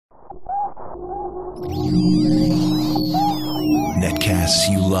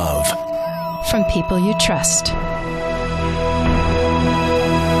Netcasts you love. From people you trust.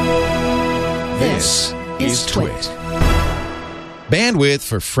 This is Twit. Bandwidth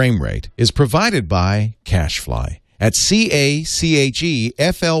for Framerate is provided by CacheFly at CacheFly.com.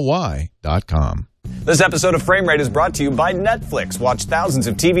 This episode of Framerate is brought to you by Netflix. Watch thousands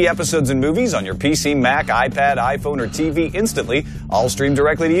of TV episodes and movies on your PC, Mac, iPad, iPhone, or TV instantly. All streamed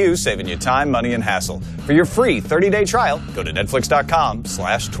directly to you, saving you time, money, and hassle. For your free 30-day trial, go to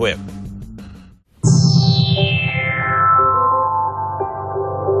netflix.com/twit.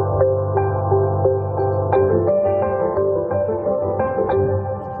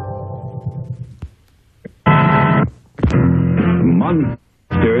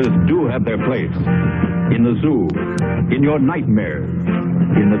 Monsters do have their place. In the zoo, in your nightmares,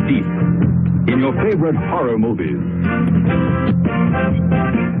 in the deep, in your favorite horror movies.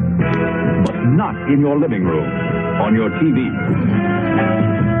 But not in your living room, on your TV.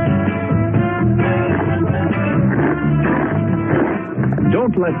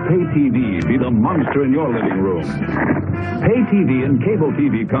 Don't let pay TV be the monster in your living room. Pay TV and cable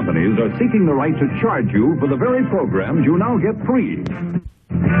TV companies are seeking the right to charge you for the very programs you now get free.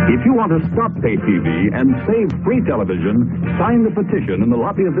 If you want to stop pay TV and save free television, sign the petition in the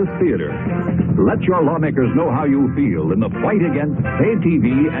lobby of this theater. Let your lawmakers know how you feel in the fight against pay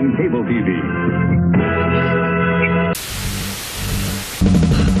TV and cable TV.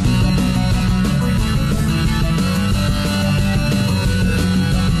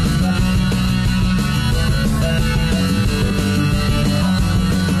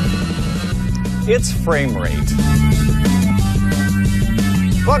 It's Framerate.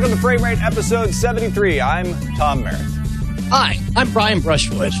 Welcome to Framerate episode 73. I'm Tom Merritt. Hi, I'm Brian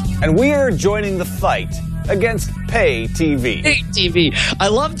Brushwood. And we are joining the fight against pay TV. Pay TV. I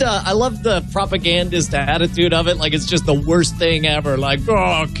love the propagandist attitude of it. Like it's just the worst thing ever. Like,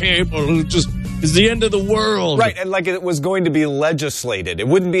 oh, cable just is the end of the world. Right, and like it was going to be legislated. It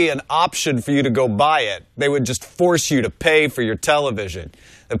wouldn't be an option for you to go buy it. They would just force you to pay for your television.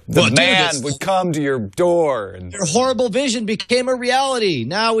 The man would come to your door. And your horrible vision became a reality.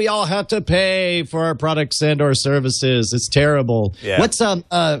 Now we all have to pay for our products and our services. It's terrible. Yeah. What's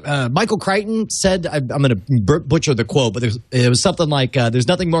Michael Crichton said, I'm going to butcher the quote, but it was something like, there's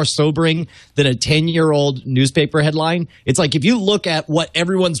nothing more sobering than a 10-year-old newspaper headline. It's like if you look at what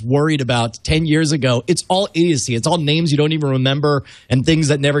everyone's worried about 10 years ago, it's all idiocy. It's all names you don't even remember and things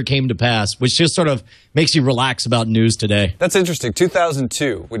that never came to pass, which just sort of makes you relax about news today. That's interesting.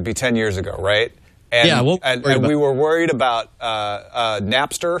 2002 would be 10 years ago, right? And, yeah, and we were worried about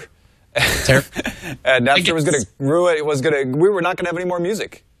Napster. And Napster was going to ruin. We were not going to have any more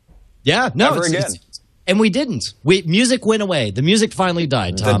music. Yeah, no, ever again. And we didn't. Music went away. The music finally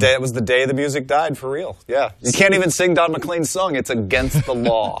died, Tom. It was the day the music died, for real. Yeah, you can't even sing Don McLean's song. It's against the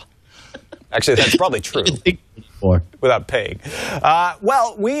law. Actually, that's probably true. Without paying.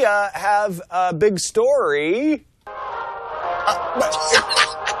 Well, we have a big story.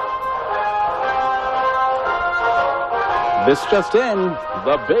 This just in,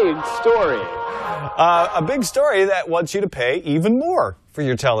 the big story. A big story that wants you to pay even more for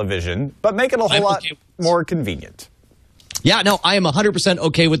your television, but make it a whole lot more convenient. Yeah, no, I am 100%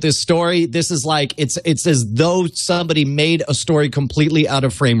 okay with this story. This is like, it's as though somebody made a story completely out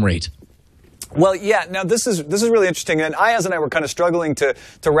of frame rate. Well, yeah. Now this is really interesting, and Ayaz and I were kind of struggling to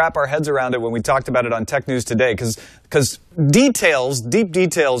wrap our heads around it when we talked about it on Tech News Today, because deep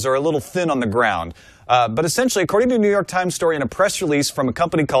details, are a little thin on the ground. But essentially, according to a New York Times story and a press release from a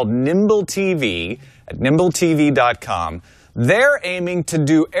company called Nimble TV at NimbleTV.com, they're aiming to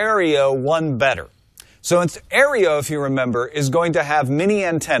do Aereo one better. So Aereo, if you remember, is going to have mini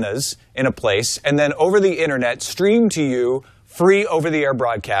antennas in a place, and then over the internet stream to you free over-the-air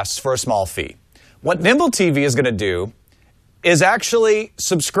broadcasts for a small fee. What Nimble TV is going to do is actually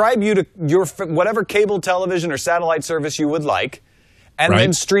subscribe you to your whatever cable television or satellite service you would like, and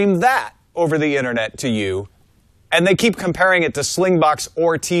then stream that over the internet to you. And they keep comparing it to Slingbox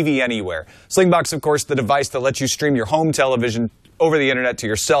or TV Anywhere. Slingbox, of course, the device that lets you stream your home television over the internet to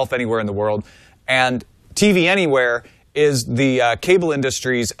yourself anywhere in the world. And TV Anywhere is the cable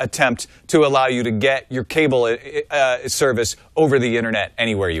industry's attempt to allow you to get your cable service over the internet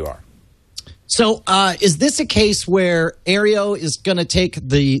anywhere you are. So is this a case where Aereo is going to take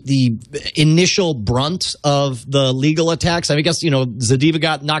the initial brunt of the legal attacks? I guess, Zadiva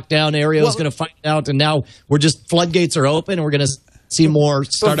got knocked down, Aereo is going to find out, and now we're just floodgates are open, and we're going to see more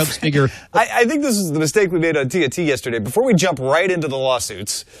startups figure. I think this is the mistake we made on TNT yesterday. Before we jump right into the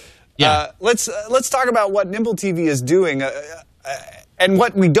lawsuits, let's talk about what Nimble TV is doing. and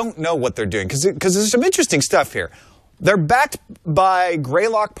what we don't know what they're doing, because there's some interesting stuff here. They're backed by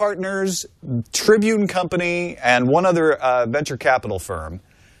Greylock Partners, Tribune Company, and one other venture capital firm.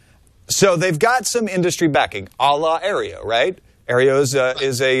 So they've got some industry backing, a la Aereo, right? Aereo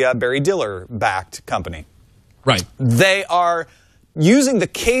is a Barry Diller-backed company. Right. They are using the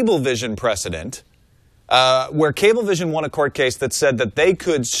Cablevision precedent, where Cablevision won a court case that said that they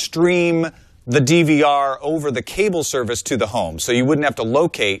could stream the DVR over the cable service to the home, so you wouldn't have to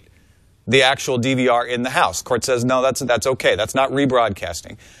locate the actual DVR in the house. Court says, no, that's okay. That's not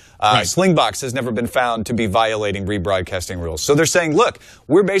rebroadcasting. Right. Slingbox has never been found to be violating rebroadcasting rules. So they're saying, look,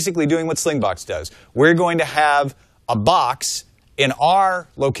 we're basically doing what Slingbox does. We're going to have a box in our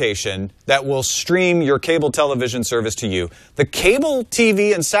location that will stream your cable television service to you. The cable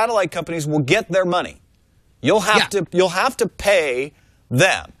TV and satellite companies will get their money. You'll have to pay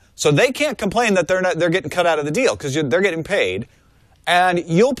them. So they can't complain that they're getting cut out of the deal, because they're getting paid. And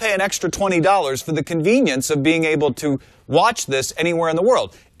you'll pay an extra $20 for the convenience of being able to watch this anywhere in the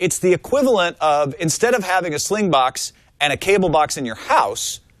world. It's the equivalent of, instead of having a Slingbox and a cable box in your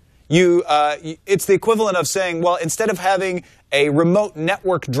house, it's the equivalent of saying, well, instead of having a remote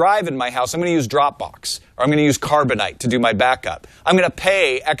network drive in my house, I'm going to use Dropbox, or I'm going to use Carbonite to do my backup. I'm going to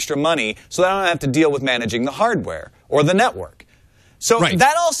pay extra money so that I don't have to deal with managing the hardware or the network. So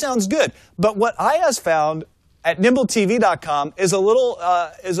that all sounds good. But what IAS found at NimbleTV.com is a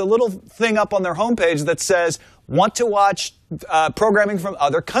little thing up on their homepage that says, want to watch programming from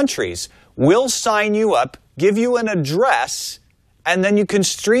other countries? We'll sign you up, give you an address, and then you can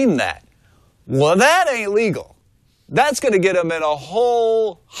stream that. Well, that ain't legal. That's going to get them in a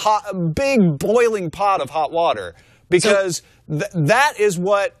whole big boiling pot of hot water, because that is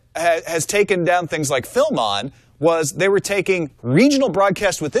what has taken down things like Filmon. Was they were taking regional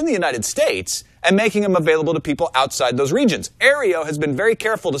broadcasts within the United States and making them available to people outside those regions. Aereo has been very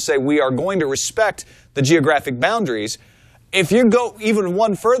careful to say we are going to respect the geographic boundaries. If you go even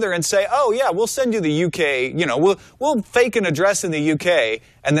one further and say, oh yeah, we'll send you the UK, we'll fake an address in the UK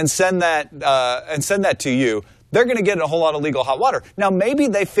and then send that to you, they're going to get in a whole lot of legal hot water. Now maybe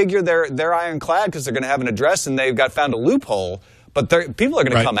they figure they're ironclad because they're going to have an address and they've found a loophole, but people are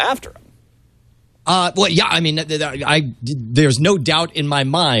going to come after them. Well, yeah, I mean, there's no doubt in my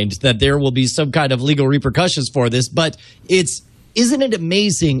mind that there will be some kind of legal repercussions for this, but isn't it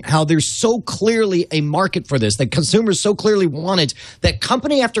amazing how there's so clearly a market for this, that consumers so clearly want it, that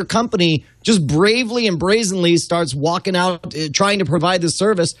company after company just bravely and brazenly starts walking out, trying to provide the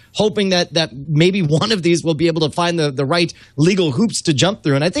service, hoping that maybe one of these will be able to find the right legal hoops to jump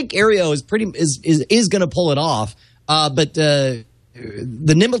through. And I think Aereo is going to pull it off, but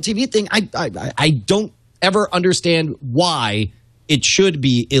the Nimble TV thing, I don't ever understand why it should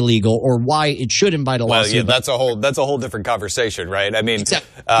be illegal or why it should invite a lawsuit. Well, yeah, that's a whole different conversation, right? I mean,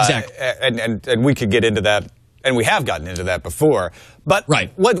 exactly. And we could get into that, and we have gotten into that before. But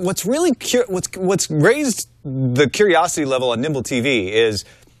what's really what's raised the curiosity level on Nimble TV is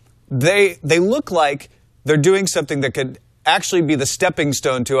they look like they're doing something that could actually be the stepping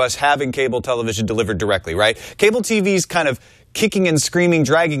stone to us having cable television delivered directly, right? Cable TV's kind of kicking and screaming,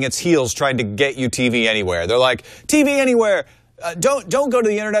 dragging its heels, trying to get you TV anywhere. They're like, TV anywhere. Don't go to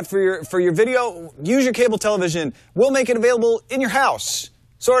the internet for your video. Use your cable television. We'll make it available in your house,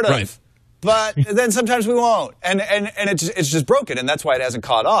 sort of. Right. But then sometimes we won't, and it's just broken, and that's why it hasn't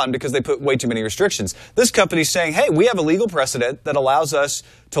caught on, because they put way too many restrictions. This company's saying, hey, we have a legal precedent that allows us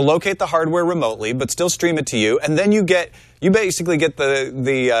to locate the hardware remotely, but still stream it to you, and then you basically get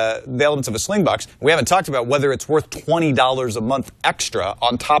the elements of a Slingbox. We haven't talked about whether it's worth $20 a month extra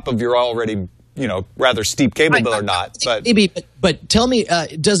on top of your already rather steep cable bill or not. But maybe, but tell me,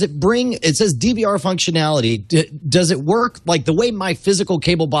 does it bring? It says DVR functionality. Does it work like the way my physical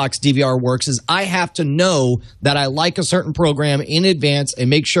cable box DVR works? Is I have to know that I like a certain program in advance and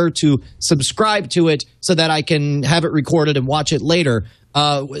make sure to subscribe to it so that I can have it recorded and watch it later.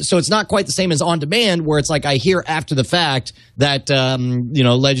 So it's not quite the same as on demand, where it's like I hear after the fact that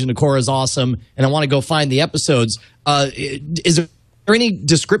Legend of Korra is awesome and I want to go find the episodes. Is there any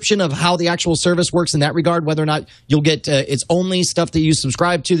description of how the actual service works in that regard, whether or not you'll get it's only stuff that you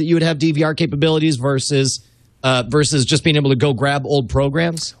subscribe to that you would have DVR capabilities versus just being able to go grab old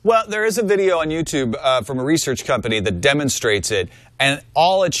programs? Well, there is a video on YouTube from a research company that demonstrates it, and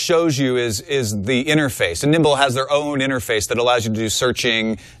all it shows you is the interface. And Nimble has their own interface that allows you to do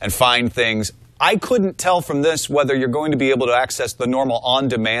searching and find things. I couldn't tell from this whether you're going to be able to access the normal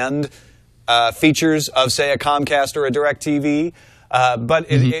on-demand features of, say, a Comcast or a DirecTV. But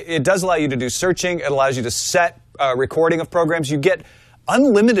it does allow you to do searching. It allows you to set recording of programs. You get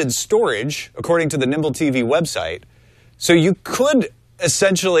unlimited storage, according to the Nimble TV website. So you could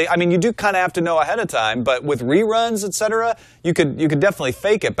essentially, I mean, you do kind of have to know ahead of time, but with reruns, etc., you could definitely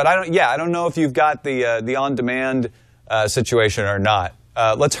fake it. But I don't know if you've got the on-demand situation or not.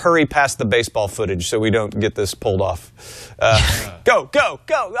 Let's hurry past the baseball footage so we don't get this pulled off. Go!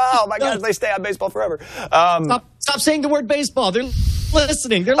 Oh my gosh, they stay on baseball forever. Stop saying the word baseball. They're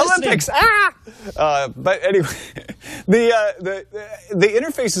listening. They're listening. Olympics. But anyway, the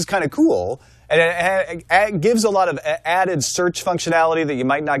interface is kind of cool. And it gives a lot of added search functionality that you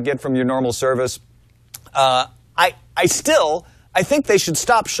might not get from your normal service. I think they should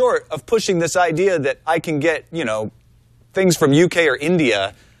stop short of pushing this idea that I can get, things from UK or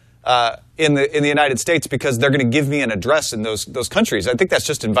India in the United States because they're going to give me an address in those countries. I think that's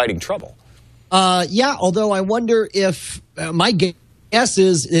just inviting trouble. Yeah, although I wonder if my guess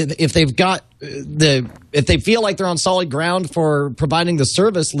is if they've got if they feel like they're on solid ground for providing the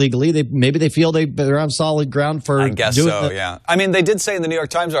service legally, maybe they feel they're on solid ground for. I guess doing so. Yeah. I mean, they did say in the New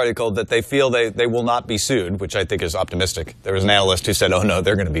York Times article that they feel they will not be sued, which I think is optimistic. There was an analyst who said, "Oh no,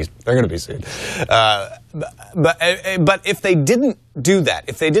 they're going to be sued." But if they didn't do that,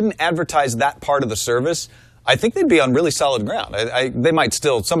 if they didn't advertise that part of the service, I think they'd be on really solid ground.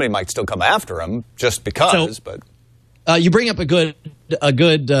 Somebody might still come after them just because. But you bring up a good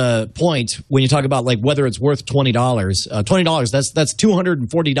point when you talk about like whether it's worth $20. $20 that's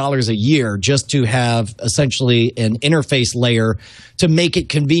 $240 a year just to have essentially an interface layer to make it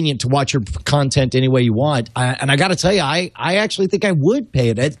convenient to watch your content any way you want. And I got to tell you, I actually think I would pay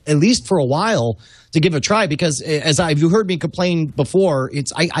it at least for a while to give it a try because you heard me complain before,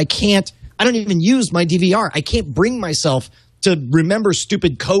 I don't even use my DVR. I can't bring myself to remember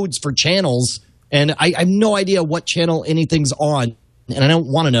stupid codes for channels. And I have no idea what channel anything's on, and I don't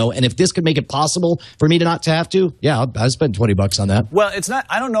want to know. And if this could make it possible for me to not to have to, yeah, I'll spend $20 on that. Well, it's not.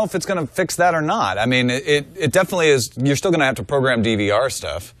 I don't know if it's going to fix that or not. I mean, it definitely is. You're still going to have to program DVR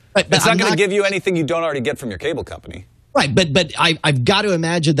stuff. Right, it's not going to give you anything you don't already get from your cable company. Right, but I've got to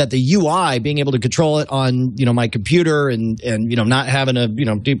imagine that the UI, being able to control it on my computer and not having to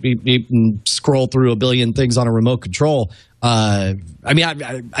deep and scroll through a billion things on a remote control. I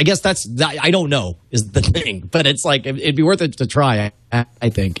guess that's I don't know is the thing, but it's like it'd be worth it to try. I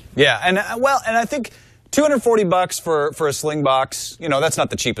think. Yeah, and I think $240 for a Sling box. That's not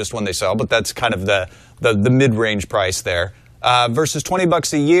the cheapest one they sell, but that's kind of the mid-range price there. Versus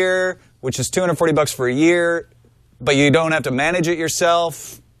 $20 a year, which is $240 for a year. But you don't have to manage it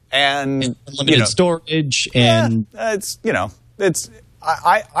yourself, and limited storage, and I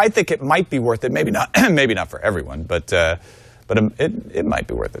think it might be worth it. Maybe not. Maybe not for everyone, but it might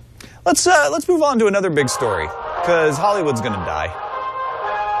be worth it. Let's move on to another big story because Hollywood's going to die.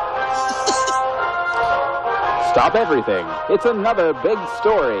 Stop everything! It's another big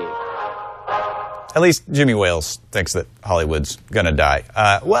story. At least Jimmy Wales thinks that Hollywood's going to die.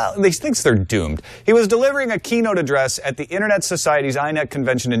 He thinks they're doomed. He was delivering a keynote address at the Internet Society's INET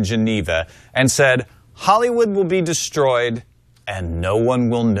convention in Geneva and said, Hollywood will be destroyed and no one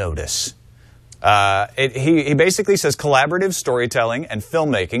will notice. He basically says collaborative storytelling and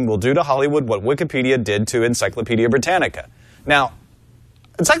filmmaking will do to Hollywood what Wikipedia did to Encyclopedia Britannica. Now,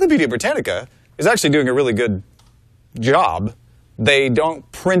 Encyclopedia Britannica is actually doing a really good job. They don't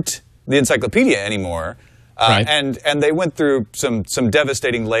print the encyclopedia anymore, right. and they went through some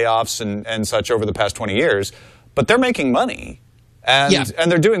devastating layoffs and such over the past 20 years, but they're making money, and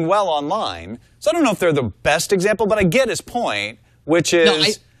they're doing well online. So I don't know if they're the best example, but I get his point, which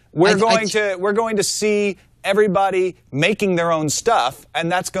is we're going to see everybody making their own stuff,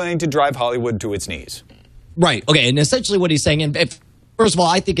 and that's going to drive Hollywood to its knees. Right. Okay. And essentially what he's saying, and first of all,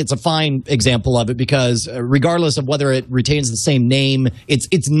 I think it's a fine example of it because regardless of whether it retains the same name,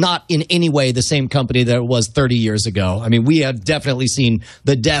 it's not in any way the same company that it was 30 years ago. I mean, we have definitely seen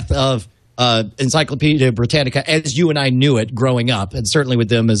the death of Encyclopedia Britannica as you and I knew it growing up, and certainly with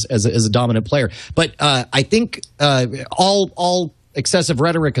them as a dominant player. But I think all excessive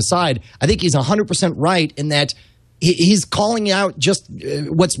rhetoric aside, I think he's 100% right in that he's calling out just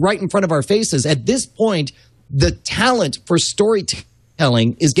what's right in front of our faces. At this point, the talent for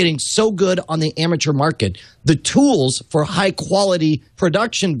storytelling is getting so good on the amateur market. The tools for high quality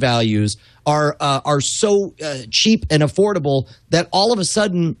production values are so cheap and affordable that all of a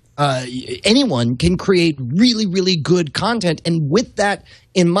sudden anyone can create really, really good content. And with that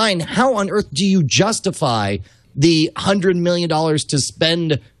in mind, how on earth do you justify the $100 million to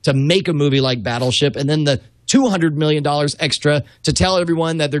spend to make a movie like Battleship and then the $200 million extra to tell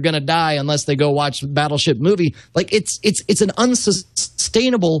everyone that they're going to die unless they go watch the Battleship movie? Like it's an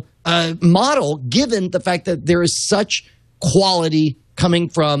unsustainable model given the fact that there is such quality coming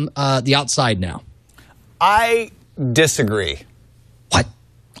from the outside now. I disagree.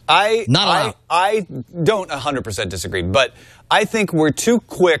 I don't 100% disagree, but I think we're too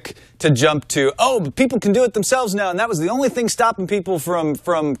quick to jump to, but people can do it themselves now, and that was the only thing stopping people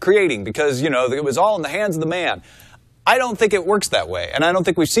from creating because, it was all in the hands of the man. I don't think it works that way, and I don't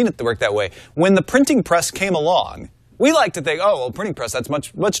think we've seen it work that way. When the printing press came along, we like to think, printing press, that's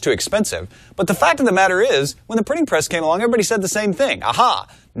much too expensive. But the fact of the matter is, when the printing press came along, everybody said the same thing. Aha,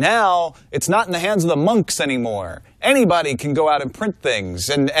 now it's not in the hands of the monks anymore. Anybody can go out and print things.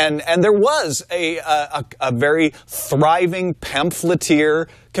 And there was a very thriving pamphleteer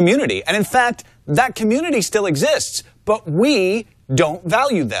community. And in fact, that community still exists, but we don't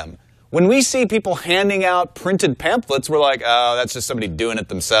value them. When we see people handing out printed pamphlets, we're like, that's just somebody doing it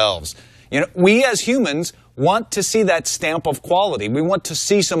themselves. We as humans want to see that stamp of quality. We want to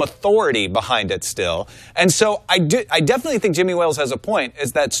see some authority behind it still. And so I definitely think Jimmy Wales has a point,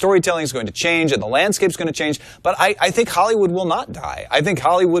 is that storytelling is going to change and the landscape's going to change. But I think Hollywood will not die. I think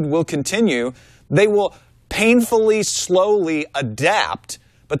Hollywood will continue. They will painfully, slowly adapt,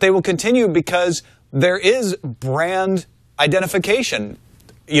 but they will continue because there is brand identification.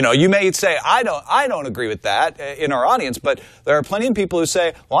 You may say, I don't agree with that in our audience, but there are plenty of people who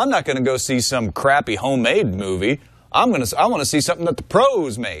say, well, I'm not going to go see some crappy homemade movie. I want to see something that the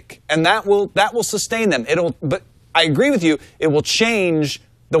pros make, and that will sustain them. But I agree with you. It will change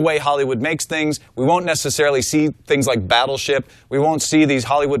the way Hollywood makes things. We won't necessarily see things like Battleship. We won't see these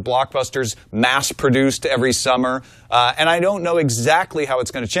Hollywood blockbusters mass-produced every summer. And I don't know exactly how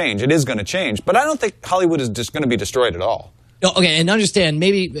it's going to change. It is going to change, but I don't think Hollywood is just going to be destroyed at all. Okay, and understand,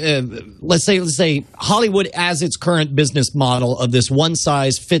 maybe, let's say Hollywood as its current business model of this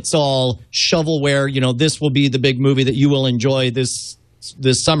one-size-fits-all shovelware, this will be the big movie that you will enjoy this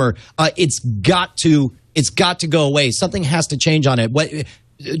summer. It's got to go away. Something has to change on it.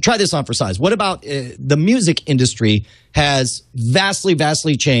 Try this on for size. What about the music industry has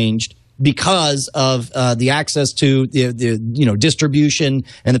vastly changed because of the access to the distribution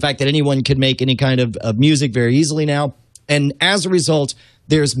and the fact that anyone can make any kind of music very easily now. And as a result,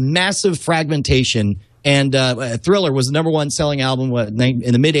 there's massive fragmentation. And Thriller was the #1 selling album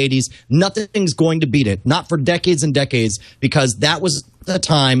in the mid-'80s. Nothing's going to beat it, not for decades and decades, because that was the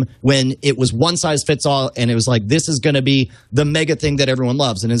time when it was one size fits all, and it was like, this is going to be the mega thing that everyone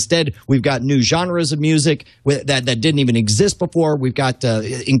loves. And instead, we've got new genres of music that didn't even exist before. We've got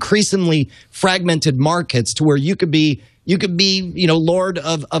increasingly fragmented markets to where you could be lord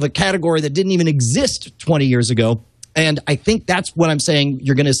of a category that didn't even exist 20 years ago. And I think that's what I'm saying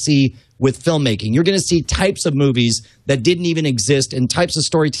you're going to see with filmmaking. You're going to see types of movies that didn't even exist and types of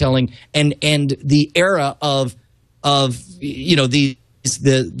storytelling and the era of these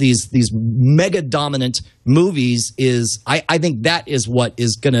mega dominant movies is I think that is what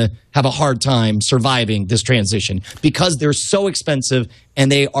is going to have a hard time surviving this transition, because they're so expensive and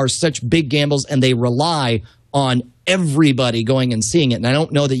they are such big gambles and they rely on everybody going and seeing it. And I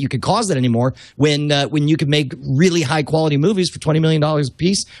don't know that you could cause that anymore when you could make really high quality movies for $20 million a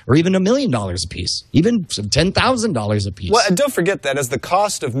piece, or even $1 million a piece, even $10,000 a piece. Well, and don't forget that as the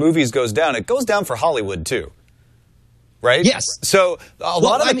cost of movies goes down, it goes down for Hollywood too, right? Yes. So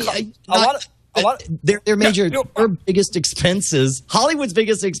their biggest expenses, Hollywood's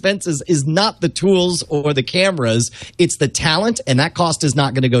biggest expenses, is not the tools or the cameras. It's the talent, and that cost is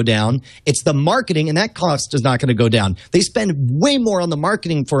not going to go down. It's the marketing, and that cost is not going to go down. They spend way more on the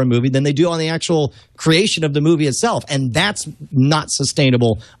marketing for a movie than they do on the actual creation of the movie itself, and that's not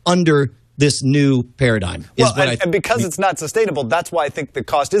sustainable under this new paradigm. And because it's not sustainable, that's why I think the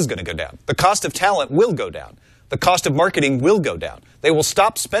cost is going to go down. The cost of talent will go down. The cost of marketing will go down. They will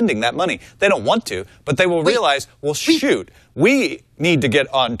stop spending that money. They don't want to, but they will realize, we need to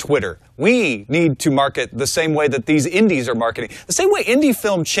get on Twitter. We need to market the same way that these indies are marketing. The same way indie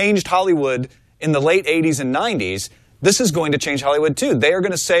film changed Hollywood in the late 80s and 90s, this is going to change Hollywood too. They are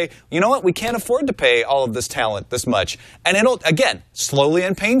going to say, you know what, we can't afford to pay all of this talent this much. And it'll, again, slowly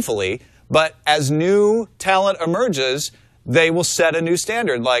and painfully, but as new talent emerges, they will set a new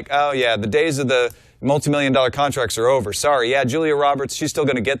standard. Like, oh yeah, the days of the multi-million-dollar contracts are over. Sorry, yeah, Julia Roberts, she's still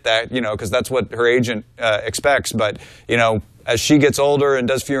going to get that, because that's what her agent expects. But, as she gets older and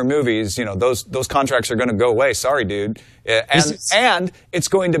does fewer movies, those contracts are going to go away. Sorry, dude. And it's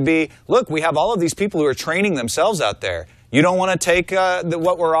going to be, look, we have all of these people who are training themselves out there. You don't want to take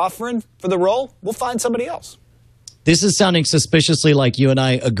what we're offering for the role? We'll find somebody else. This is sounding suspiciously like you and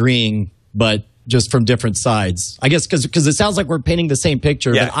I agreeing, but just from different sides, I guess, because it sounds like we're painting the same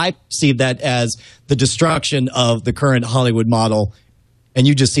picture, but I perceive that as the destruction of the current Hollywood model, and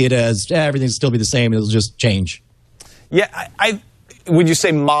you just see it as everything will still be the same, it'll just change. Yeah, would you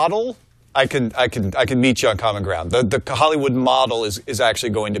say model? I can meet you on common ground. The Hollywood model is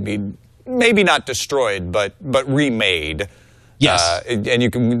actually going to be maybe not destroyed, but remade. Yes, and you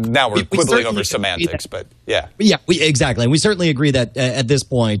can now we're quibbling over semantics, but yeah, exactly. And we certainly agree that at this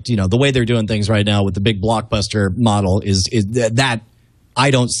point, the way they're doing things right now with the big blockbuster model is that I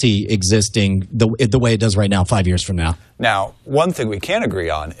don't see existing the way it does right now 5 years from now. Now, one thing we can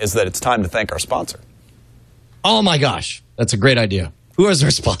agree on is that it's time to thank our sponsor. Oh my gosh, that's a great idea. Who is our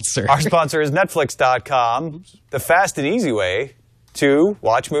sponsor? Our sponsor is Netflix.com, the fast and easy way to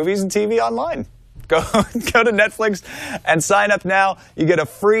watch movies and TV online. Go to Netflix and sign up now. You get a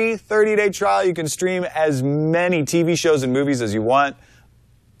free 30-day trial. You can stream as many TV shows and movies as you want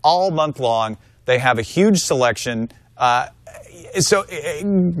all month long. They have a huge selection. So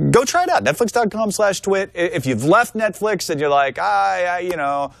go try it out. Netflix.com/twit. If you've left Netflix and you're like,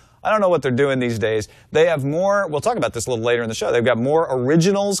 I don't know what they're doing these days. They have more. We'll talk about this a little later in the show. They've got more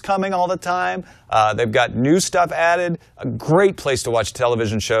originals coming all the time. They've got new stuff added. A great place to watch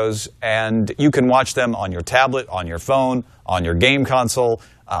television shows. And you can watch them on your tablet, on your phone, on your game console,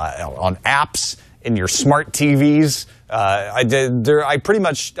 on apps, in your smart TVs.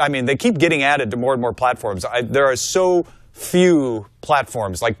 They keep getting added to more and more platforms. There are so few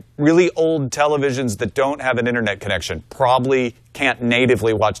platforms, like really old televisions that don't have an internet connection, probably can't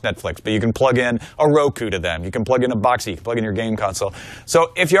natively watch Netflix, but you can plug in a Roku to them. You can plug in a Boxee, you can plug in your game console.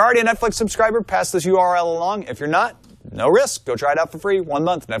 So if you're already a Netflix subscriber, pass this URL along. If you're not, no risk. Go try it out for free, 1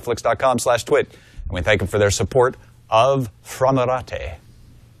 month, Netflix.com/twit. And we thank them for their support of Framarate,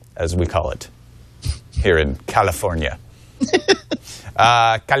 as we call it here in California.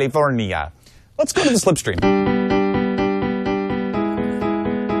 California. Let's go to the Slipstream.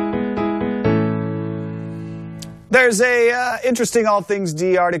 There's a interesting All Things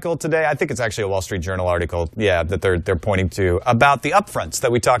D article today. I think it's actually a Wall Street Journal article, that they're pointing to, about the upfronts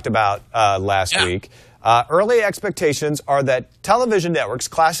that we talked about last week. Early expectations are that television networks,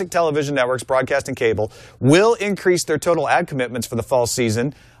 classic television networks, broadcast and cable, will increase their total ad commitments for the fall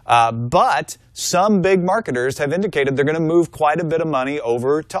season. But some big marketers have indicated they're going to move quite a bit of money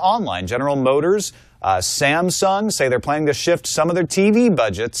over to online. General Motors, Samsung say they're planning to shift some of their TV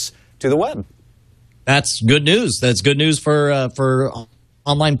budgets to the web. That's good news. That's good news for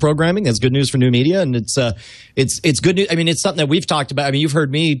online programming. That's good news for new media, and it's good news. I mean, it's something that we've talked about. I mean, you've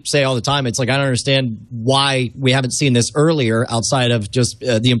heard me say all the time. It's like I don't understand why we haven't seen this earlier, outside of just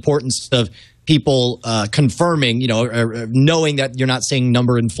the importance of people confirming, or knowing that you're not seeing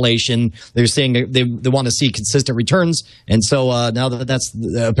number inflation. They're saying they want to see consistent returns, and so now that's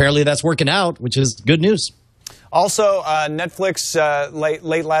apparently that's working out, which is good news. Also, Netflix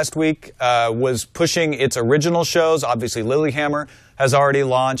late last week was pushing its original shows. Obviously, Lilyhammer has already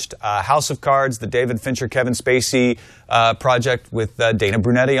launched. House of Cards, the David Fincher, Kevin Spacey project with Dana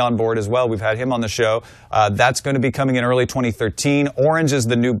Brunetti on board as well. We've had him on the show. That's going to be coming in early 2013. Orange is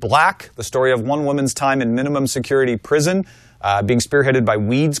the New Black, the story of one woman's time in minimum security prison, being spearheaded by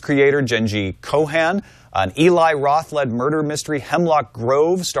Weeds creator Genji Kohan. An Eli Roth-led murder mystery, Hemlock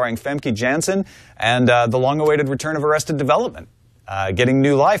Grove, starring Femke Janssen, and the long-awaited return of Arrested Development, getting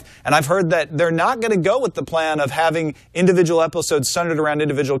new life. And I've heard that they're not going to go with the plan of having individual episodes centered around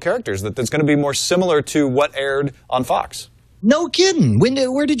individual characters, that it's going to be more similar to what aired on Fox. No kidding.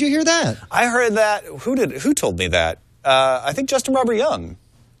 Where did you hear that? I heard that. Who told me that? I think Justin Robert Young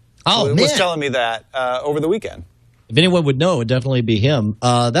was telling me that over the weekend. If anyone would know, it would definitely be him.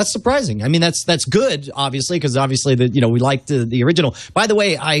 That's surprising. I mean, that's good, obviously, because obviously we liked the original. By the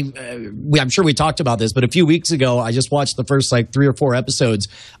way, I'm sure we talked about this, but a few weeks ago, I just watched the first 3 or 4 episodes.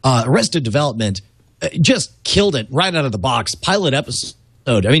 Arrested Development just killed it right out of the box. Pilot episode.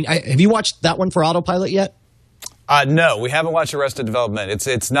 I mean, have you watched that one for Autopilot yet? No, we haven't watched Arrested Development.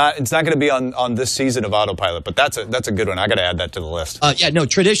 It's not going to be on this season of Autopilot, but that's a good one. I got to add that to the list.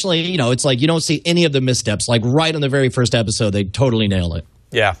 Traditionally, it's like you don't see any of the missteps. Like right on the very first episode, they totally nail it.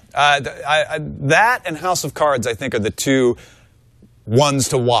 Yeah, that and House of Cards, I think, are the two ones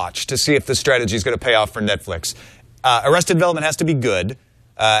to watch to see if the strategy is going to pay off for Netflix. Arrested Development has to be good,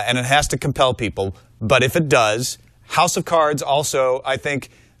 and it has to compel people. But if it does, House of Cards also, I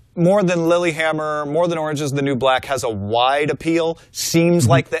think, more than Lilyhammer, more than Orange is the New Black, has a wide appeal. Seems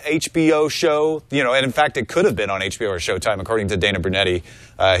like the HBO show, and in fact, it could have been on HBO or Showtime, according to Dana Brunetti.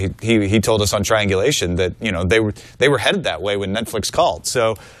 He told us on Triangulation that they were headed that way when Netflix called.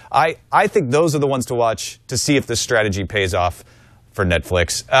 So I think those are the ones to watch to see if this strategy pays off for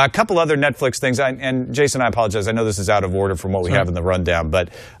Netflix. A couple other Netflix things, and Jason, I apologize. I know this is out of order from what we have in the rundown, but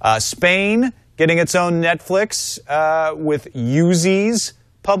Spain getting its own Netflix with Uzi's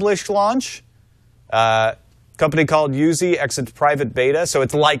published launch. company called Yuzi exits private beta, so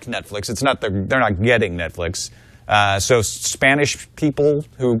it's like Netflix. It's not they're not getting Netflix. So Spanish people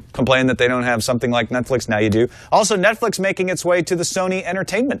who complain that they don't have something like Netflix, now you do. Also, Netflix making its way to the Sony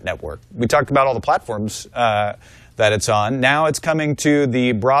Entertainment Network. We talked about all the platforms that it's on. Now it's coming to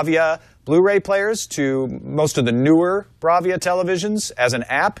the Bravia Blu-ray players, to most of the newer Bravia televisions as an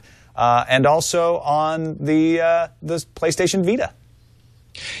app, and also on the PlayStation Vita.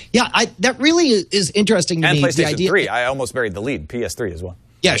 Yeah, that really is interesting to and me. And PlayStation the idea 3. I almost buried the lead. PS3 as well.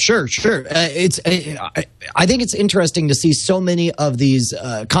 Yeah, sure. I think it's interesting to see so many of these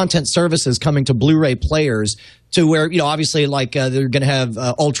content services coming to Blu-ray players, to where, obviously, like they're going to have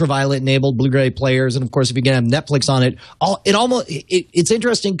ultraviolet enabled Blu-ray players, and of course, if you're going to have Netflix on it, it's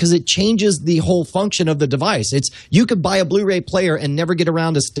interesting because it changes the whole function of the device. You could buy a Blu-ray player and never get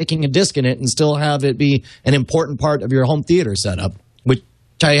around to sticking a disc in it, and still have it be an important part of your home theater setup, which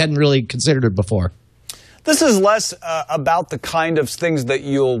I hadn't really considered it before. This is less about the kind of things that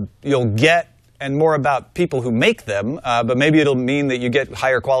you'll get, and more about people who make them, but maybe it'll mean that you get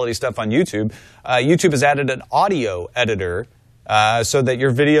higher quality stuff on YouTube. YouTube has added an audio editor so that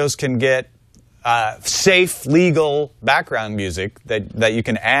your videos can get safe, legal background music that you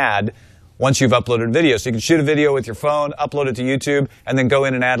can add once you've uploaded video. So you can shoot a video with your phone, upload it to YouTube, and then go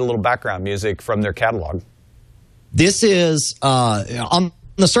in and add a little background music from their catalog. This is on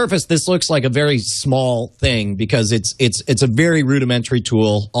the surface, this looks like a very small thing because it's a very rudimentary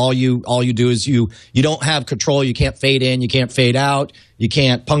tool. All you do is you don't have control. You can't fade in, you can't fade out, you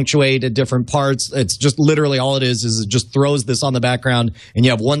can't punctuate at different parts. It's just literally all it is it just throws this on the background, and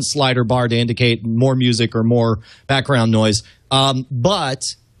you have one slider bar to indicate more music or more background noise. But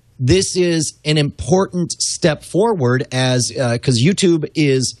this is an important step forward because YouTube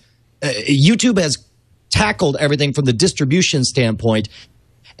has tackled everything from the distribution standpoint.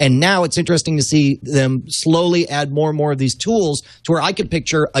 And now it's interesting to see them slowly add more and more of these tools to where I could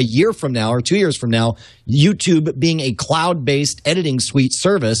picture a year from now or 2 years from now, YouTube being a cloud-based editing suite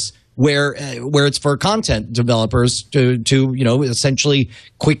service where it's for content developers to essentially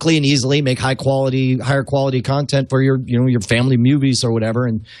quickly and easily make higher quality content for your family movies or whatever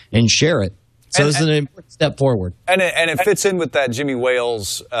and share it. So this is an important step forward. And it fits in with that Jimmy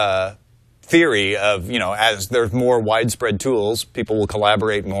Wales theory of, as there's more widespread tools, people will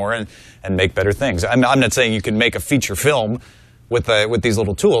collaborate more and make better things. I'm not saying you can make a feature film with these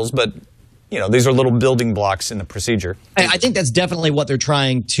little tools, but these are little building blocks in the procedure. I think that's definitely what they're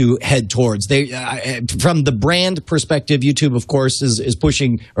trying to head towards. From the brand perspective, YouTube, of course, is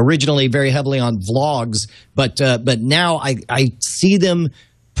pushing originally very heavily on vlogs, but now I see them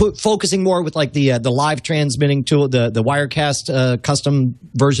focusing more with like the live transmitting tool, the Wirecast custom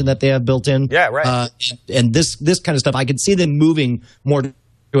version that they have built in. Yeah, right. And this kind of stuff, I could see them moving more to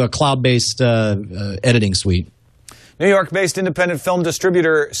a cloud-based editing suite. New York-based independent film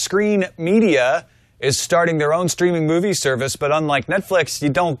distributor Screen Media is starting their own streaming movie service, but unlike Netflix, you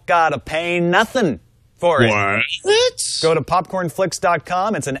don't gotta pay nothing for it. What? Go to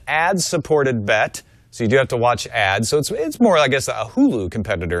popcornflix.com. It's an ad-supported bet. So you do have to watch ads. So it's more, I guess, a Hulu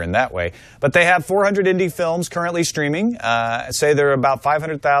competitor in that way. But they have 400 indie films currently streaming. Say there are about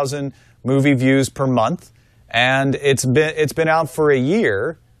 500,000 movie views per month, and it's been out for a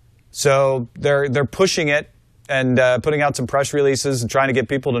year. So they're pushing it and putting out some press releases and trying to get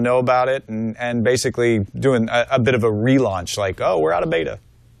people to know about it, and basically doing a bit of a relaunch, like, oh, we're out of beta.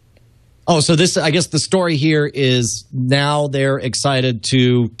 Oh, so this, I guess the story here is now they're excited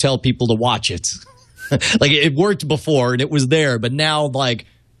to tell people to watch it. Like it worked before and it was there, but now like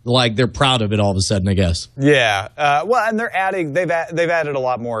they're proud of it all of a sudden, I guess. Yeah. Well, and they've added a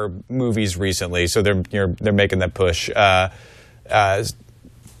lot more movies recently, so they're making that push. And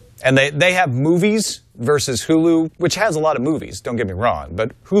they have movies versus Hulu, which has a lot of movies, don't get me wrong,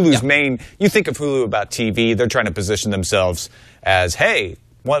 but Hulu's main, you think of Hulu about TV, they're trying to position themselves as, hey,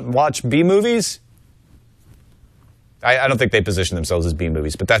 watch B movies? I don't think they position themselves as B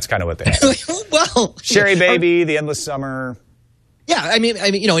movies, but that's kind of what they have. Well, Sherry Baby, The Endless Summer. Yeah, I mean,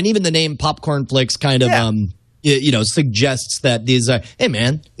 and even the name Popcorn Flicks kind of, suggests that these are, hey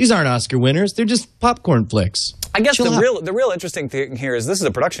man, these aren't Oscar winners; they're just popcorn flicks. I guess the real interesting thing here is this is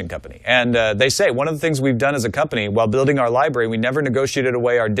a production company, and they say one of the things we've done as a company while building our library, we never negotiated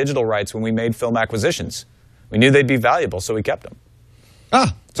away our digital rights when we made film acquisitions. We knew they'd be valuable, so we kept them.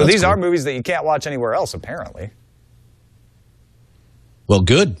 So these are movies that you can't watch anywhere else, apparently. Well,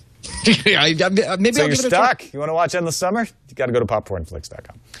 good. Maybe so you're stuck. You want to watch Endless Summer? You got to go to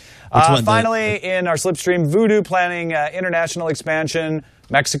popcornflix.com. Finally, in our slipstream, Vudu planning international expansion: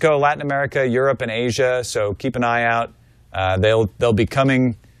 Mexico, Latin America, Europe, and Asia. So keep an eye out. They'll be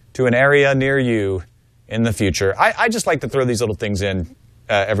coming to an area near you in the future. I just like to throw these little things in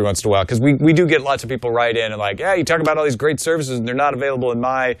every once in a while, because we do get lots of people write in and like, yeah, you talk about all these great services and they're not available in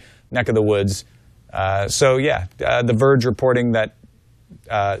my neck of the woods. So yeah, The Verge reporting that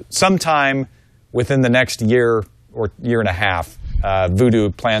sometime within the next year or year and a half,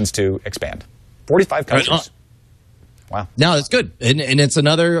 Vudu plans to expand. 45 countries. Wow. No, that's good. And it's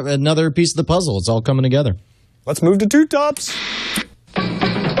another piece of the puzzle. It's all coming together. Let's move to Tube Tops.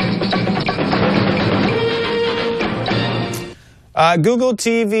 Google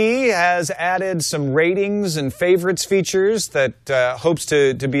TV has added some ratings and favorites features that hopes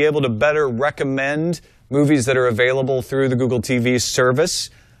to be able to better recommend movies that are available through the Google TV service.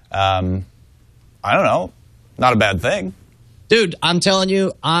 I don't know. Not a bad thing. Dude, I'm telling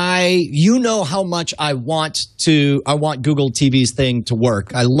you, you know how much I want Google TV's thing to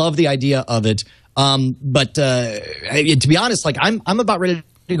work. I love the idea of it. But to be honest, like I'm about ready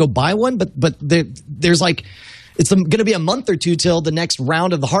to go buy one, but there's like, it's going to be a month or two till the next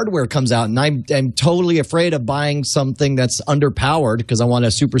round of the hardware comes out, and I'm totally afraid of buying something that's underpowered because I want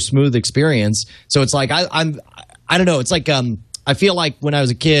a super smooth experience. So it's like I don't know. It's like I feel like when I was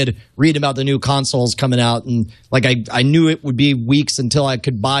a kid reading about the new consoles coming out, and like I knew it would be weeks until I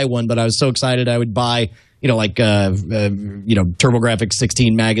could buy one, but I was so excited I would buy TurboGrafx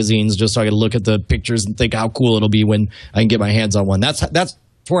 16 magazines just so I could look at the pictures and think how cool it'll be when I can get my hands on one. That's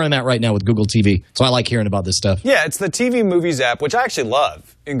where I'm at right now with Google TV. So I like hearing about this stuff. Yeah, it's the TV Movies app, which I actually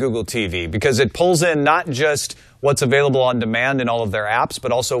love in Google TV because it pulls in not just what's available on demand in all of their apps,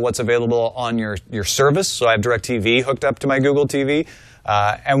 but also what's available on your service. So I have DirecTV hooked up to my Google TV.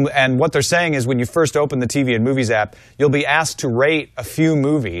 And what they're saying is when you first open the TV and Movies app, you'll be asked to rate a few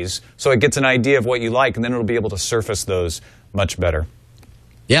movies so it gets an idea of what you like, and then it'll be able to surface those much better.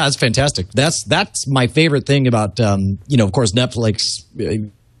 Yeah, that's fantastic. That's my favorite thing about, of course, Netflix,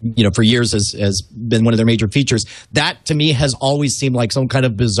 for years has been one of their major features. That, to me, has always seemed like some kind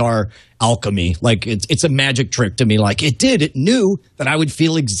of bizarre alchemy. Like, it's a magic trick to me. Like, it knew that I would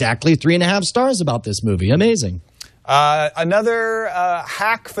feel exactly 3.5 stars about this movie. Amazing. Another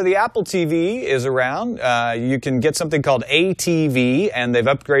hack for the Apple TV is around. You can get something called ATV, and they've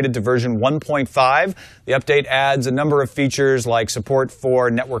upgraded to version 1.5. The update adds a number of features like support for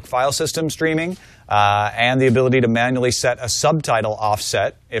network file system streaming and the ability to manually set a subtitle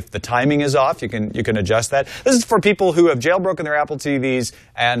offset. If the timing is off, you can adjust that. This is for people who have jailbroken their Apple TVs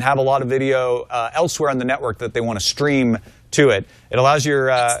and have a lot of video elsewhere on the network that they want to stream to it. It allows your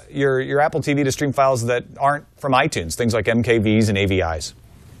Apple TV to stream files that aren't from iTunes, things like MKVs and AVIs.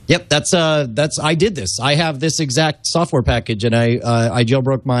 Yep, that's I did this. I have this exact software package, and I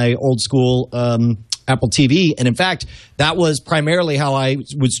jailbroke my old school Apple TV, and in fact, that was primarily how I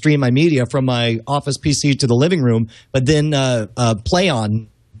would stream my media from my office PC to the living room. But then Play On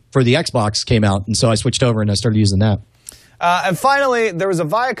for the Xbox came out, and so I switched over and I started using that. And finally, there was a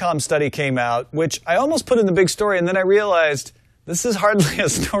Viacom study came out, which I almost put in the big story, and then I realized this is hardly a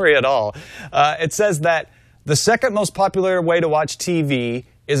story at all. It says that the second most popular way to watch TV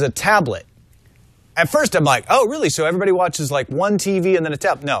is a tablet. At first, I'm like, oh, really? So everybody watches like one TV and then a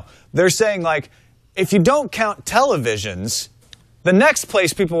tablet? No. They're saying, like, if you don't count televisions, the next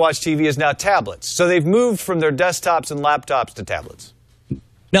place people watch TV is now tablets. So they've moved from their desktops and laptops to tablets.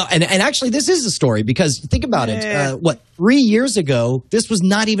 No, and actually, this is a story because think about it. 3 years ago, this was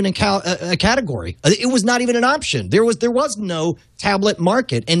not even a category. It was not even an option. There was no tablet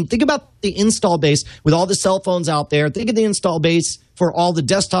market. And think about the install base with all the cell phones out there. Think of the install base for all the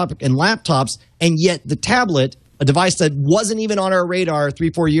desktop and laptops, and yet the tablet, a device that wasn't even on our radar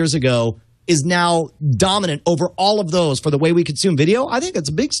 3-4 years ago, is now dominant over all of those for the way we consume video. I think that's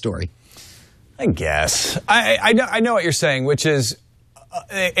a big story. I guess. I know what you're saying, which is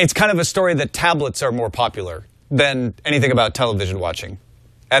it's kind of a story that tablets are more popular than anything about television watching.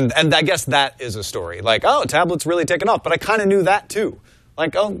 And I guess that is a story. Like, oh, tablets really taken off. But I kind of knew that too.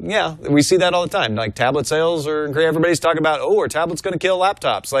 Like, oh, yeah, we see that all the time. Like, tablet sales are great. Everybody's talking about, oh, are tablets going to kill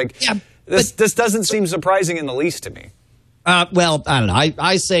laptops? Like, yeah, this doesn't seem surprising in the least to me. Well, I don't know.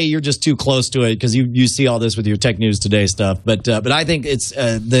 I say you're just too close to it because you see all this with your Tech News Today stuff. But I think it's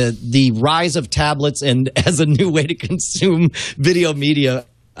the rise of tablets and as a new way to consume video media.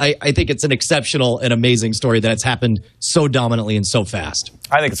 I think it's an exceptional and amazing story that it's happened so dominantly and so fast.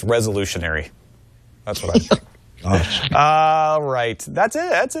 I think it's resolutionary. That's what I think. Gosh. All right. That's it.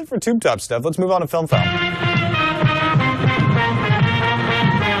 That's it for Tube Top stuff. Let's move on to Film File.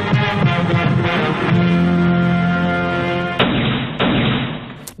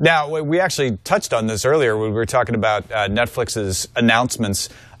 Now, we actually touched on this earlier when we were talking about Netflix's announcements,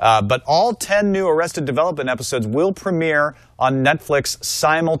 but all 10 new Arrested Development episodes will premiere on Netflix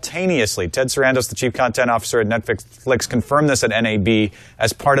simultaneously. Ted Sarandos, the chief content officer at Netflix, confirmed this at NAB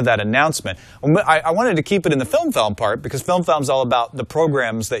as part of that announcement. I wanted to keep it in the Film part because Film is all about the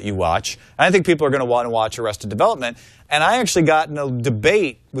programs that you watch. And I think people are going to want to watch Arrested Development. And I actually got in a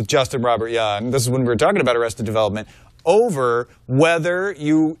debate with Justin Robert Young, this is when we were talking about Arrested Development, over whether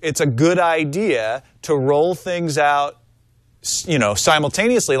it's a good idea to roll things out,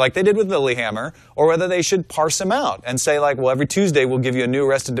 simultaneously like they did with Lilyhammer, or whether they should parse them out and say like, well, every Tuesday we'll give you a new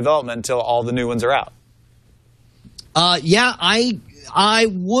Arrested Development until all the new ones are out. Yeah, I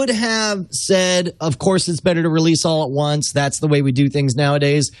would have said, of course, it's better to release all at once. That's the way we do things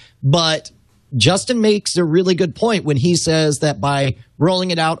nowadays. But Justin makes a really good point when he says that by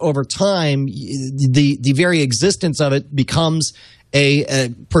rolling it out over time, the very existence of it becomes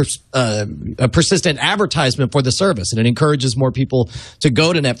a persistent advertisement for the service, and it encourages more people to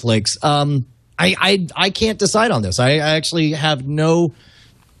go to Netflix. I can't decide on this. I actually have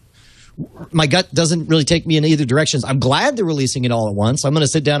my gut doesn't really take me in either directions. I'm glad they're releasing it all at once. I'm going to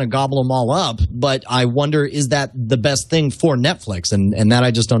sit down and gobble them all up, but I wonder, is that the best thing for Netflix? And that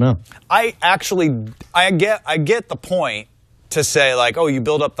I just don't know. I get the point to say like, oh, you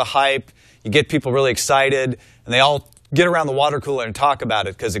build up the hype, you get people really excited, and they all get around the water cooler and talk about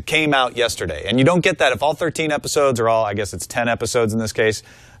it because it came out yesterday. And you don't get that if all 13 episodes, or all, I guess it's 10 episodes in this case,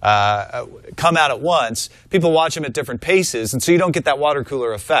 come out at once. People watch them at different paces, and so you don't get that water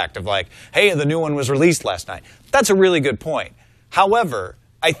cooler effect of like, hey, the new one was released last night. That's a really good point. However,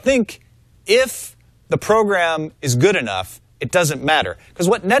 I think if the program is good enough, it doesn't matter. Because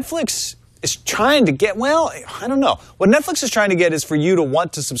what Netflix is trying to get, well, I don't know. What Netflix is trying to get is for you to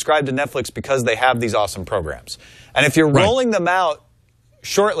want to subscribe to Netflix because they have these awesome programs. And if you're rolling them out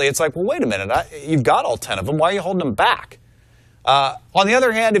shortly, it's like, well, wait a minute. You've got all 10 of them. Why are you holding them back? On the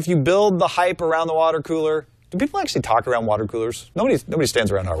other hand, if you build the hype around the water cooler, do people actually talk around water coolers? Nobody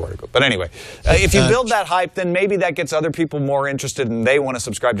stands around our water cooler. But anyway, if you build that hype, then maybe that gets other people more interested and they want to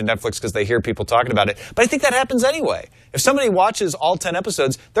subscribe to Netflix because they hear people talking about it. But I think that happens anyway. If somebody watches all 10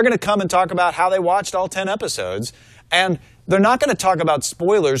 episodes, they're going to come and talk about how they watched all 10 episodes. And they're not going to talk about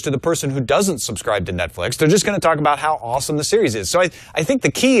spoilers to the person who doesn't subscribe to Netflix. They're just going to talk about how awesome the series is. So I think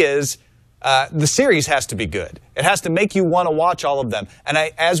the key is the series has to be good. It has to make you want to watch all of them. And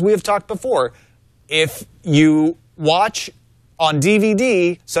as we have talked before, if you watch on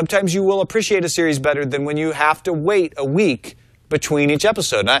DVD, sometimes you will appreciate a series better than when you have to wait a week between each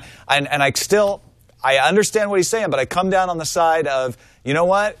episode. And I understand what he's saying, but I come down on the side of, you know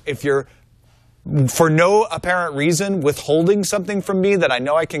what, if you're for no apparent reason withholding something from me that I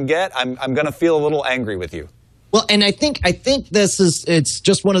know I can get, I'm going to feel a little angry with you. Well, and I think it's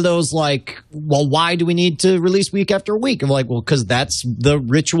just one of those like, well, why do we need to release week after week? I'm like, well, because that's the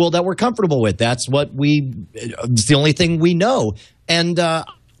ritual that we're comfortable with. That's it's the only thing we know. And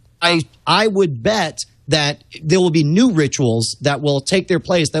I would bet that there will be new rituals that will take their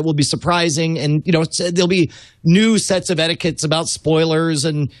place, that will be surprising, and there'll be new sets of etiquettes about spoilers.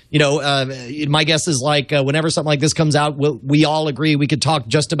 And my guess is like whenever something like this comes out, we all agree we could talk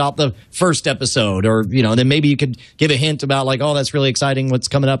just about the first episode, or then maybe you could give a hint about like, oh, that's really exciting, what's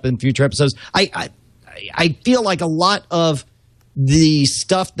coming up in future episodes. I feel like a lot of the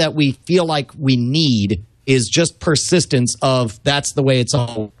stuff that we feel like we need is just persistence of that's the way it's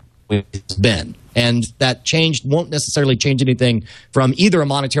always been. And that change won't necessarily change anything from either a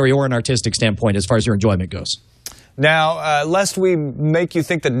monetary or an artistic standpoint as far as your enjoyment goes. Now, lest we make you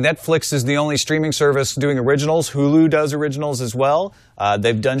think that Netflix is the only streaming service doing originals, Hulu does originals as well.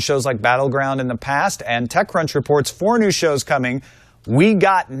 They've done shows like Battleground in the past, and TechCrunch reports 4 new shows coming. We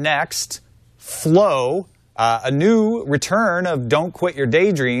Got Next, Flow, a new return of Don't Quit Your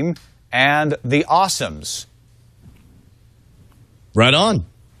Daydream, and The Awesomes. Right on.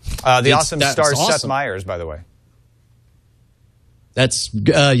 The Awesomes stars awesome. Seth Meyers, by the way. That's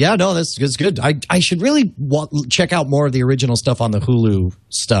that's good. I should really check out more of the original stuff on the Hulu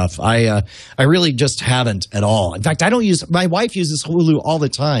stuff. I really just haven't at all. In fact, I don't use. My wife uses Hulu all the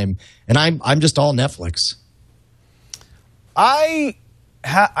time, and I'm just all Netflix.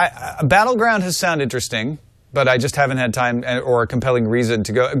 Battleground has sounded interesting, but I just haven't had time or a compelling reason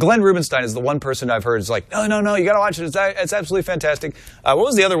to go. Glenn Rubenstein is the one person I've heard is like, no, you got to watch it. It's absolutely fantastic. What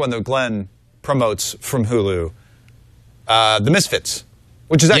was the other one that Glenn promotes from Hulu? The Misfits,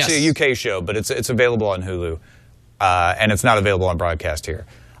 which is actually a UK show, but it's available on Hulu, and it's not available on broadcast here.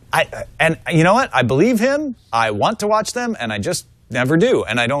 And you know what? I believe him. I want to watch them, and I just never do,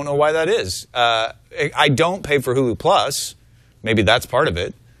 and I don't know why that is. I don't pay for Hulu Plus. Maybe that's part of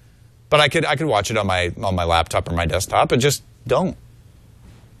it. But I could watch it on my laptop or my desktop, and just don't.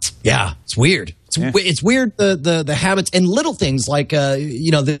 Yeah, it's weird. It's weird the habits and little things like I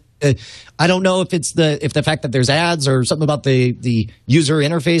don't know if it's the fact that there's ads or something about the user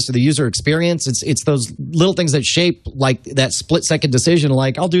interface or the user experience. It's those little things that shape like that split second decision.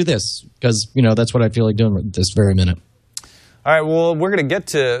 Like I'll do this because that's what I feel like doing at this very minute. All right, well, we're going to get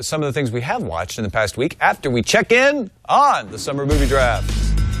to some of the things we have watched in the past week after we check in on the summer movie draft.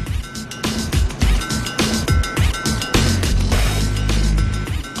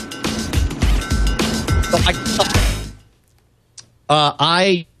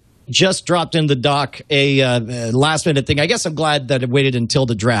 I just dropped in the doc a last minute thing. I guess I'm glad that it waited until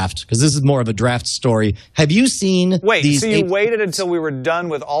the draft because this is more of a draft story. Have you seen? Wait, so you waited until we were done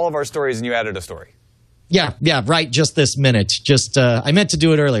with all of our stories and you added a story? Yeah, right. Just this minute. Just I meant to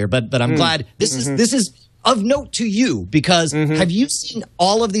do it earlier, but I'm glad this is of note to you because have you seen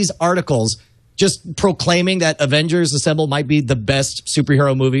all of these articles just proclaiming that Avengers Assemble might be the best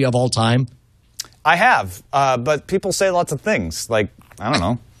superhero movie of all time? I have, but people say lots of things. Like, I don't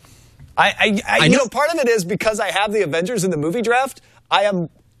know. I know part of it is because I have the Avengers in the movie draft, I am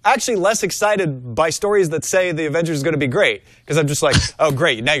actually less excited by stories that say the Avengers is going to be great. Because I'm just like, oh,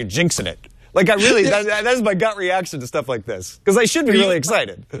 great, now you're jinxing it. Like, I really, that is my gut reaction to stuff like this. Because I should be really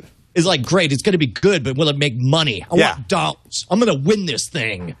excited. It's like, great, it's going to be good, but will it make money? I want dollars. I'm going to win this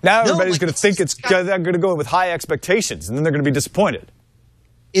thing. Now everybody's going to think they're going to go in with high expectations, and then they're going to be disappointed.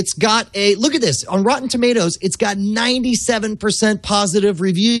 It's got look at this. On Rotten Tomatoes, it's got 97% positive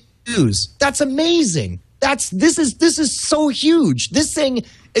reviews. That's amazing. This is so huge. This thing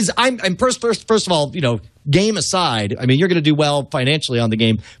is, I'm first of all, game aside, I mean, you're going to do well financially on the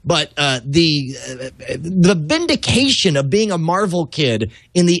game, but the vindication of being a Marvel kid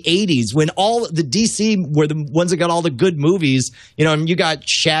in the 80s when all the DC were the ones that got all the good movies, and you got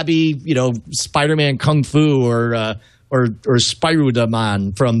shabby, Spider-Man Kung Fu or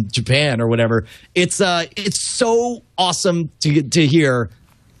Spider-Man from Japan or whatever. It's so awesome to hear.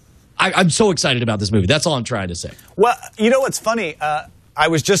 I'm so excited about this movie. That's all I'm trying to say. Well, you know what's funny? I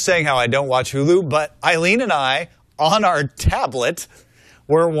was just saying how I don't watch Hulu, but Eileen and I, on our tablet,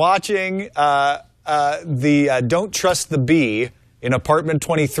 were watching the Don't Trust the Bee in Apartment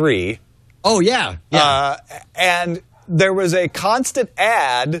 23. Oh, yeah. And there was a constant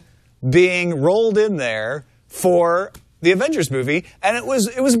ad being rolled in there for the Avengers movie, and it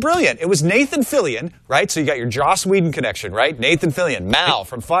was brilliant. It was Nathan Fillion, right? So you got your Joss Whedon connection, right? Nathan Fillion, Mal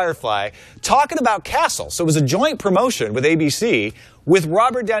from Firefly, talking about Castle. So it was a joint promotion with ABC with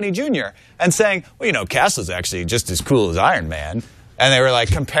Robert Downey Jr. and saying, well, Castle's actually just as cool as Iron Man. And they were like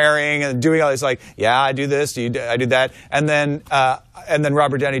comparing and doing all this, like, yeah, I do this, I do that, and then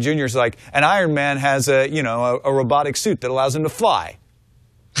Robert Downey Jr. is like, and Iron Man has a robotic suit that allows him to fly,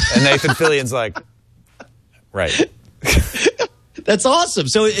 and Nathan Fillion's like, right. That's awesome.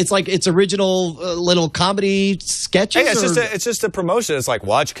 So it's original little comedy sketches. Hey, it's just a promotion. It's like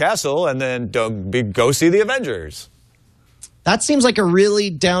watch Castle and then go see the Avengers. That seems like a really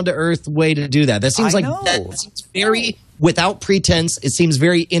down to earth way to do that. That seems that seems very without pretense. It seems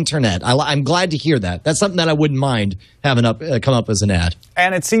very internet. I'm glad to hear that. That's something that I wouldn't mind having come up as an ad.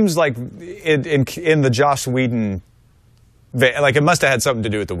 And it seems like in the Joss Whedon. Like it must have had something to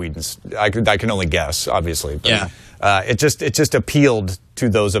do with the Whedons. I can only guess, obviously. But, yeah. It just appealed to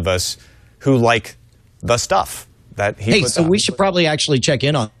those of us who like the stuff that he puts on. We should probably actually check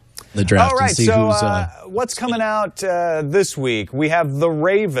in on the draft. All right. And see what's coming out this week? We have The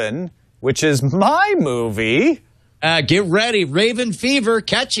Raven, which is my movie. Get ready, Raven Fever,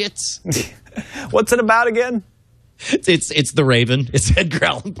 catch it. What's it about again? It's The Raven. It's Edgar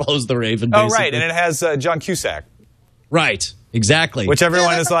Allan Poe's The Raven. Basically. Oh, right, and it has John Cusack. Right, exactly. Which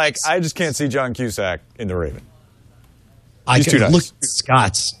everyone is like, I just can't see John Cusack in The Raven. I can look at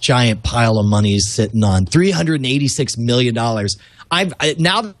Scott's giant pile of money he's sitting on, $386 million.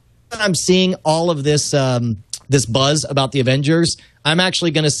 Now that I'm seeing all of this this buzz about the Avengers, I'm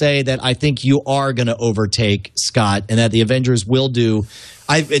actually going to say that I think you are going to overtake Scott, and that the Avengers will do.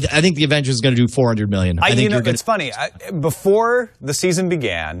 I think the Avengers is going to do $400 million. It's funny. Before the season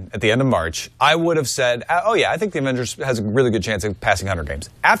began at the end of March, I would have said, "Oh yeah, I think the Avengers has a really good chance of passing Hunger Games."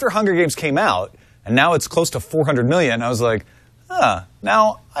 After Hunger Games came out, and now it's close to $400 million, I was like,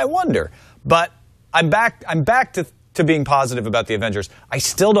 now I wonder. But I'm back to being positive about the Avengers. I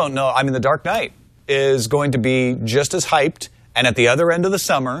still don't know. I mean, The Dark Knight is going to be just as hyped, and at the other end of the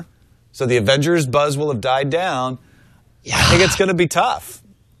summer, so the Avengers buzz will have died down. Yeah. I think it's going to be tough.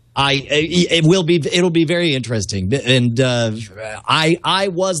 It'll be very interesting, and I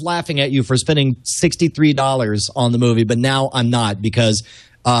was laughing at you for spending $63 on the movie, but now I'm not, because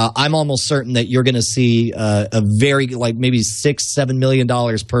I'm almost certain that you're going to see a very maybe $6-7 million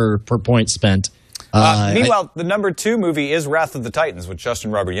per point spent. Meanwhile, the number 2 movie is Wrath of the Titans, which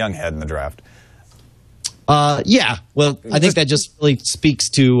Justin Robert Young had in the draft. Yeah, well, I think that just really speaks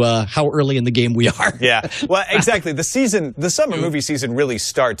to how early in the game we are. Yeah, well, exactly. The summer movie season really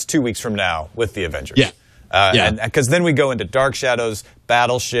starts 2 weeks from now with the Avengers. Yeah. And because then we go into Dark Shadows,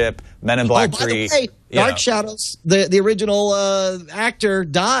 Battleship, Men in Black 3. By the way, Dark Shadows, the original actor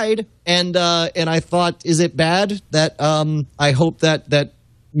died, and I thought, is it bad that I hope that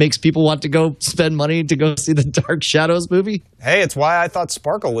makes people want to go spend money to go see the Dark Shadows movie? Hey, it's why I thought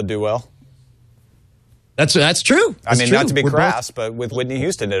Sparkle would do well. That's true. I mean, not to be crass, but with Whitney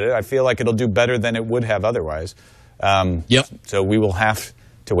Houston in it, I feel like it'll do better than it would have otherwise. Yep. So we will have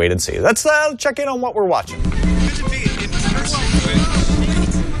to wait and see. Let's check in on what we're watching.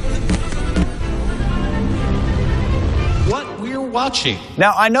 What we're watching.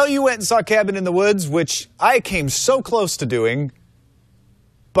 Now, I know you went and saw Cabin in the Woods, which I came so close to doing,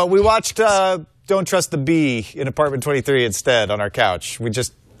 but we watched Don't Trust the Bee in Apartment 23 instead on our couch.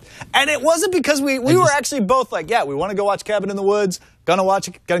 And it wasn't because we were actually both like, yeah, we want to go watch Cabin in the Woods. Gonna watch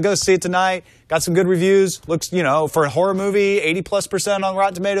it. Gonna go see it tonight. Got some good reviews. Looks, for a horror movie, 80+% on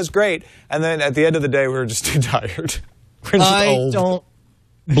Rotten Tomatoes, great. And then at the end of the day, we were just too tired. We're just old. Don't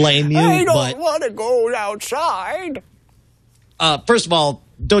blame you. I don't want to go outside. First of all,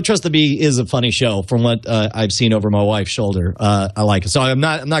 Don't Trust the Bee is a funny show from what I've seen over my wife's shoulder. I like it. So I'm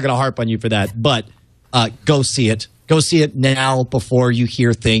not going to harp on you for that, but go see it. Go see it now before you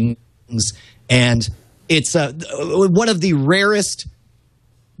hear things. And it's one of the rarest,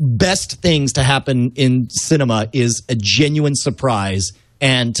 best things to happen in cinema is a genuine surprise.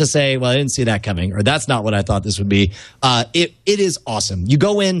 And to say, well, I didn't see that coming, or that's not what I thought this would be. It is awesome. You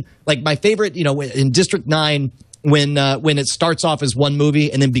go in, like my favorite, in District 9, when it starts off as one movie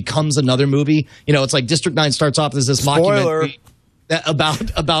and then becomes another movie. It's like District 9 starts off as this mockumentary about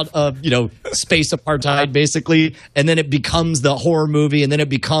space apartheid, basically, and then it becomes the horror movie, and then it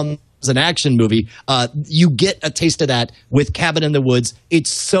becomes an action movie. You get a taste of that with Cabin in the Woods.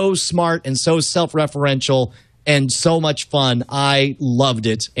 It's so smart and so self-referential and so much fun. I loved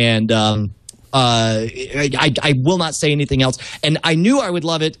it, and I will not say anything else. And I knew I would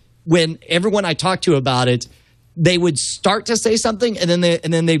love it when everyone I talked to about it, they would start to say something, and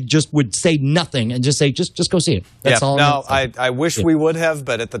then they just would say nothing and just say, just go see it. That's all. No, I wish we would have,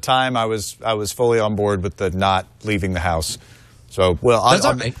 but at the time I was fully on board with the not leaving the house. So,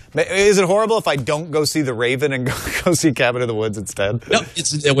 is it horrible if I don't go see The Raven and go see Cabin in the Woods instead? No,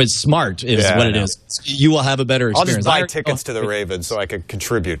 it was smart is what it is. You will have a better experience. I'll just buy tickets to The Raven so I can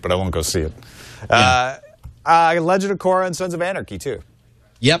contribute, but I won't go see it. Legend of Korra and Sons of Anarchy, too.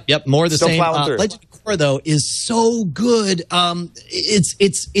 Yep, more the Still same. plowing through. Legend of Korra, though, is so good.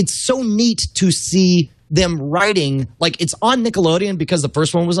 It's so neat to see them writing. Like, it's on Nickelodeon because the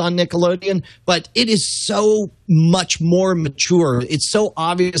first one was on Nickelodeon, but it is so much more mature. It's so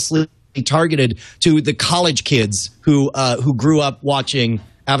obviously targeted to the college kids who grew up watching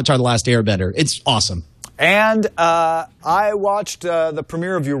Avatar: The Last Airbender. It's awesome. And I watched the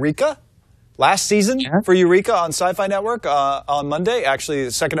premiere of Eureka. Last season for Eureka on Sci-Fi Network on Monday. Actually,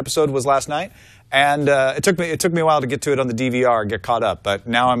 the second episode was last night, and it took me a while to get to it on the DVR and get caught up. But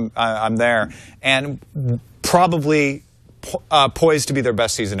now I'm there, and probably poised to be their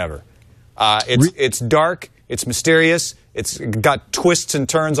best season ever. It's dark, it's mysterious, it's got twists and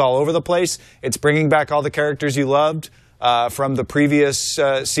turns all over the place. It's bringing back all the characters you loved from the previous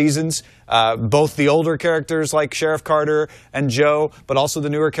seasons. Both the older characters like Sheriff Carter and Joe, but also the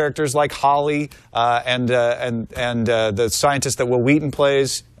newer characters like Holly and the scientist that Will Wheaton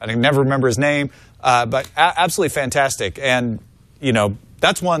plays. I can never remember his name, but absolutely fantastic. And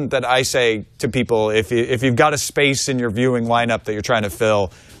that's one that I say to people: if you've got a space in your viewing lineup that you're trying to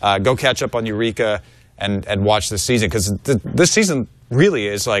fill, go catch up on Eureka and watch this season, because this season really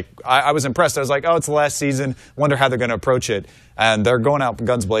is like, I was impressed. I was like, oh, it's the last season. Wonder how they're going to approach it, and they're going out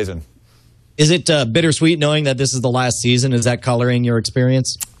guns blazing. Is it bittersweet knowing that this is the last season? Is that coloring your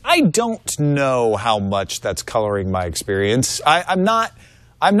experience? I don't know how much that's coloring my experience. I'm not.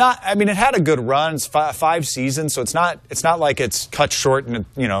 I mean, it had a good run. It's 5 seasons, so it's not like it's cut short and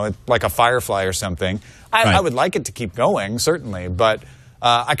like a Firefly or something. I would like it to keep going, certainly, but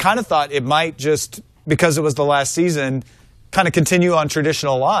I kind of thought it might just, because it was the last season, kind of continue on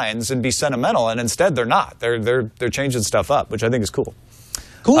traditional lines and be sentimental, and instead they're not. They're changing stuff up, which I think is cool.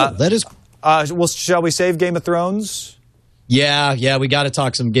 Cool. That is. Well, shall we save Game of Thrones? Yeah, we got to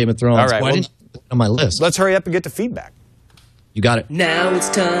talk some Game of Thrones. All right, Why didn't you put it on my list? Let's hurry up and get to feedback. You got it. Now it's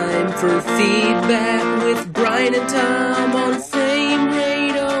time for feedback with Brian and Tom on Frame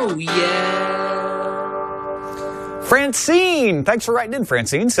Rate Francine, thanks for writing in.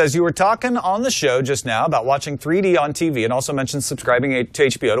 Francine says you were talking on the show just now about watching 3D on TV and also mentioned subscribing to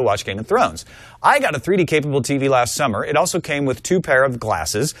HBO to watch Game of Thrones. I got a 3D capable TV last summer. It also came with 2 pair of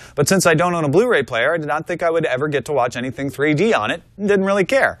glasses, but since I don't own a Blu-ray player, I did not think I would ever get to watch anything 3D on it and didn't really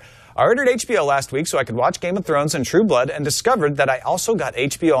care. I ordered HBO last week so I could watch Game of Thrones and True Blood and discovered that I also got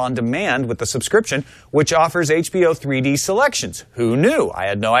HBO On Demand with the subscription, which offers HBO 3D selections. Who knew? I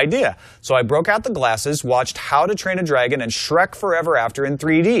had no idea. So I broke out the glasses, watched How to Train a Dragon and Shrek Forever After in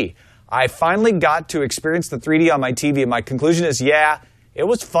 3D. I finally got to experience the 3D on my TV, and my conclusion is, yeah, it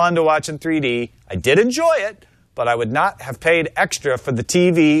was fun to watch in 3D. I did enjoy it, but I would not have paid extra for the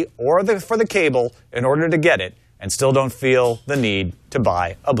TV or for the cable in order to get it, and still don't feel the need to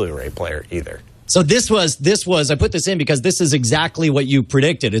buy a Blu-ray player either. So this was, I put this in because this is exactly what you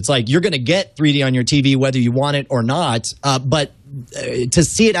predicted. It's like you're going to get 3D on your TV whether you want it or not, but to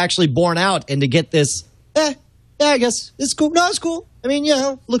see it actually borne out and to get this, yeah, I guess it's cool. No, it's cool. I mean,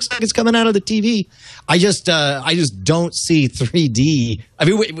 looks like it's coming out of the TV. I just don't see 3D. I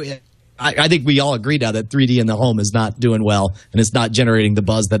mean, I think we all agree now that 3D in the home is not doing well and it's not generating the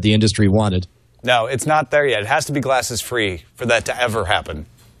buzz that the industry wanted. No, it's not there yet. It has to be glasses free for that to ever happen.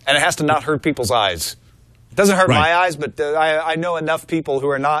 And it has to not hurt people's eyes. It doesn't hurt my eyes, but I know enough people who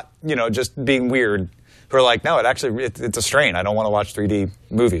are not, just being weird, who are like, no, it's a strain. I don't want to watch 3D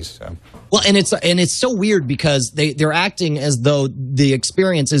movies. So. Well, and it's so weird because they're acting as though the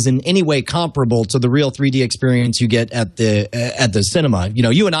experience is in any way comparable to the real 3D experience you get at the cinema.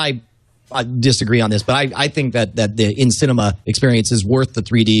 You and I disagree on this, but I think that the in-cinema experience is worth the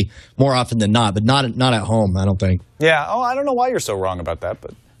 3D more often than not, but not at home, I don't think. Yeah. Oh, I don't know why you're so wrong about that,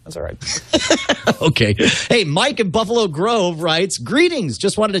 but that's all right. Okay. Hey, Mike in Buffalo Grove writes, greetings.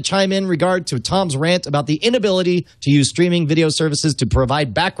 Just wanted to chime in regard to Tom's rant about the inability to use streaming video services to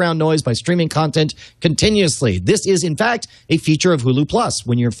provide background noise by streaming content continuously. This is, in fact, a feature of Hulu Plus.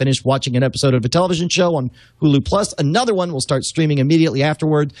 When you're finished watching an episode of a television show on Hulu Plus, another one will start streaming immediately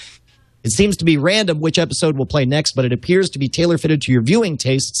afterward. It seems to be random which episode will play next, but it appears to be tailor-fitted to your viewing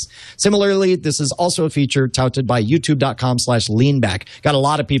tastes. Similarly, this is also a feature touted by youtube.com/leanback. Got a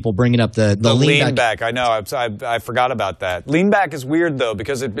lot of people bringing up the leanback. I know. I forgot about that. Leanback is weird, though,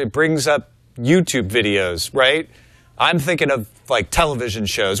 because it brings up YouTube videos, right? I'm thinking of, like, television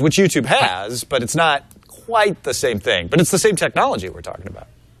shows, which YouTube has, but it's not quite the same thing. But it's the same technology we're talking about.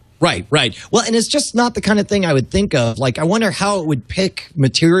 Right. Well, and it's just not the kind of thing I would think of. Like, I wonder how it would pick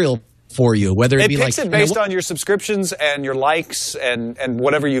material for you, whether it be like... It picks it based on your subscriptions and your likes and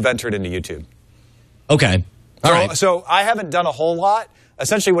whatever you've entered into YouTube. Okay. All right. So I haven't done a whole lot.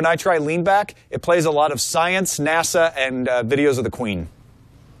 Essentially, when I try Leanback, it plays a lot of science, NASA, and videos of the Queen.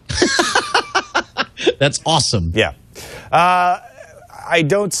 That's awesome. Yeah. I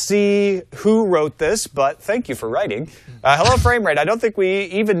don't see who wrote this, but thank you for writing. Hello, Framerate. I don't think we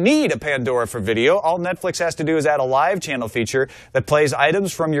even need a Pandora for video. All Netflix has to do is add a live channel feature that plays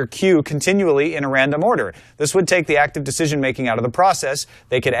items from your queue continually in a random order. This would take the active decision-making out of the process.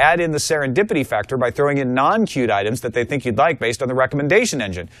 They could add in the serendipity factor by throwing in non-queued items that they think you'd like based on the recommendation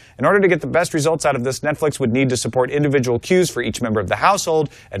engine. In order to get the best results out of this, Netflix would need to support individual queues for each member of the household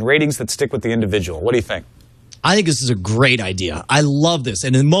and ratings that stick with the individual. What do you think? I think this is a great idea. I love this.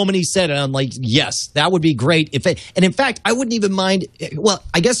 And the moment he said it, I'm like, yes, that would be great. And in fact, I wouldn't even mind. Well,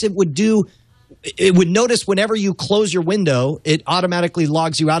 I guess it would notice whenever you close your window, it automatically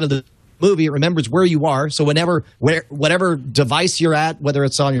logs you out of the movie. It remembers where you are. So whatever device you're at, whether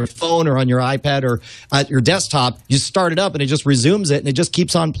it's on your phone or on your iPad or at your desktop, you start it up and it just resumes it and it just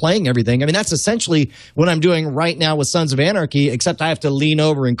keeps on playing everything. I mean, that's essentially what I'm doing right now with Sons of Anarchy, except I have to lean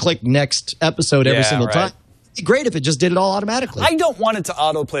over and click next episode every single time. It'd be great if it just did it all automatically. I don't want it to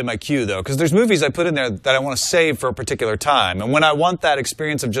autoplay my queue, though, because there's movies I put in there that I want to save for a particular time. And when I want that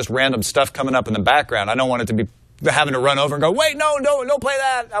experience of just random stuff coming up in the background, I don't want it to be having to run over and go, wait, no, don't play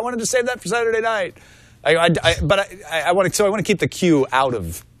that. I wanted to save that for Saturday night. I want to keep the queue out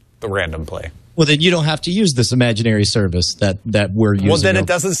of the random play. Well, then you don't have to use this imaginary service that we're using. Well, then it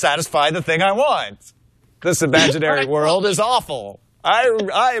doesn't satisfy the thing I want. This imaginary world is awful.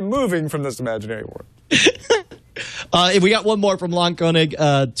 I am moving from this imaginary world. We got one more from Lon Koenig.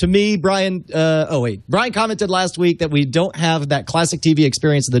 To me, Brian commented last week that we don't have that classic TV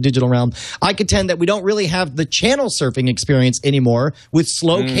experience in the digital realm. I contend that we don't really have the channel surfing experience anymore with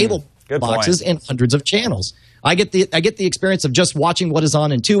slow cable boxes and hundreds of channels. I get the experience of just watching what is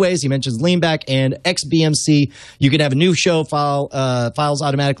on in two ways. He mentions Leanback and XBMC. You can have a new show files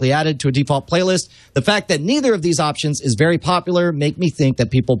automatically added to a default playlist. The fact that neither of these options is very popular make me think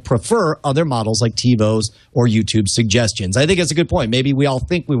that people prefer other models like TiVo's or YouTube suggestions. I think it's a good point. Maybe we all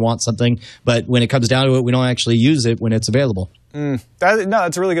think we want something, but when it comes down to it, we don't actually use it when it's available.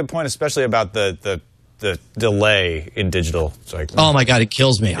 That's a really good point, especially about the delay in digital. It's like, oh my God, it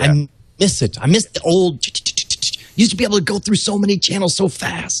kills me. Yeah. I miss it. I miss the old. Used to be able to go through so many channels so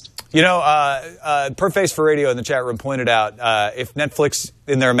fast. You know, Per Face for Radio in the chat room pointed out if Netflix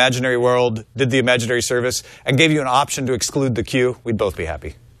in their imaginary world did the imaginary service and gave you an option to exclude the queue, we'd both be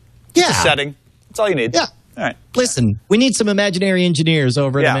happy. Yeah. It's a setting. That's all you need. Yeah. All right. Listen, we need some imaginary engineers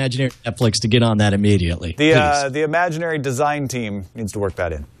over at Imaginary Netflix to get on that immediately. The imaginary design team needs to work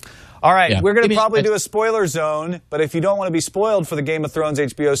that in. All right, we're going to probably do a spoiler zone, but if you don't want to be spoiled for the Game of Thrones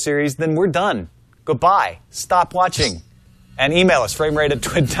HBO series, then we're done. Goodbye. Stop watching. And email us,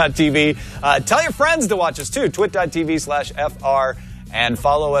 framerate@twit.tv. Tell your friends to watch us, too, twit.tv/FR, and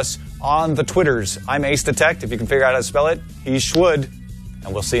follow us on the Twitters. I'm Ace Detect. If you can figure out how to spell it, he's Schwood,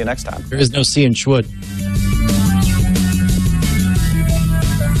 and we'll see you next time. There is no C in Schwood.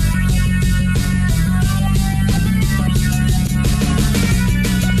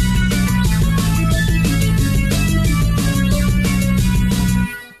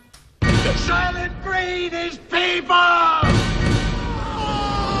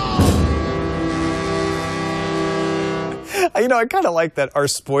 You know, I kind of like that our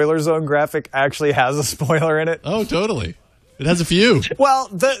spoiler zone graphic actually has a spoiler in it. Oh, totally. It has a few. Well,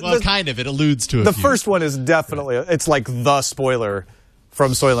 kind of. It alludes to a few. The first one is definitely, it's like the spoiler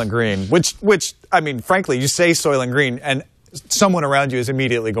from Soylent Green, which I mean, frankly, you say Soylent Green and someone around you is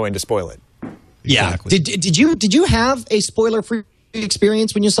immediately going to spoil it. Yeah. Exactly. Did you have a spoiler-free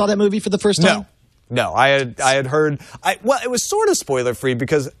experience when you saw that movie for the first time? No, I had heard. Well, it was sort of spoiler free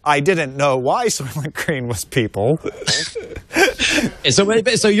because I didn't know why Soylent Green was people.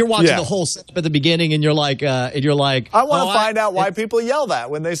 So you're watching the whole setup at the beginning, and you're like, I want to find out why people yell that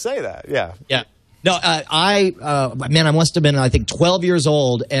when they say that. Yeah. Yeah. No, I must have been, I think, 12 years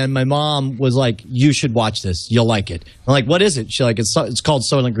old, and my mom was like, "You should watch this. You'll like it." I'm like, "What is it?" She's like, "It's called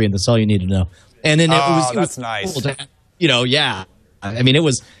Soylent Green. That's all you need to know." And then it was nice. Cool to, yeah. I mean, it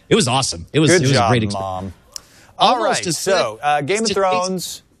was awesome. It was a great experience. Mom. All right, so Game of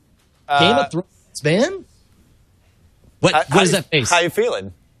Thrones. Game of Thrones, man. What is that face? How you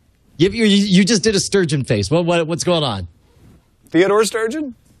feeling? You just did a Sturgeon face. What's going on? Theodore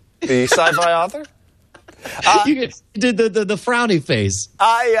Sturgeon, the sci-fi author. You did the frowny face.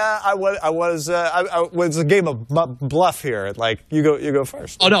 I was a game of bluff here. Like you go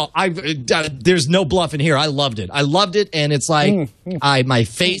first. Oh no, there's no bluff in here. I loved it, and it's like my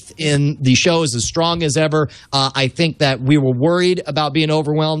faith in the show is as strong as ever. I think that we were worried about being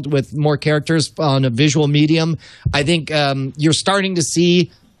overwhelmed with more characters on a visual medium. I think you're starting to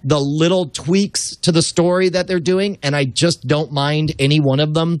see the little tweaks to the story that they're doing, and I just don't mind any one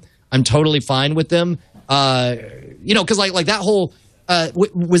of them. I'm totally fine with them. Because like that whole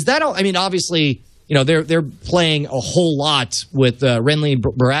was that all? I mean, obviously, they're playing a whole lot with Renly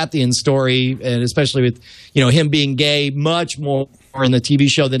Baratheon's story, and especially with him being gay, much more in the TV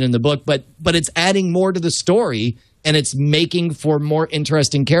show than in the book. But it's adding more to the story, and it's making for more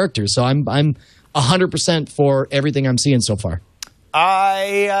interesting characters. So I'm 100% for everything I'm seeing so far.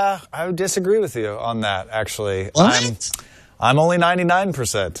 I would disagree with you on that. Actually, what? I'm only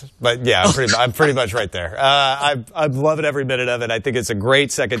 99%, but yeah, I'm pretty much right there. I've loved every minute of it. I think it's a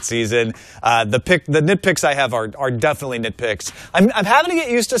great second season. The nitpicks I have are definitely nitpicks. I'm having to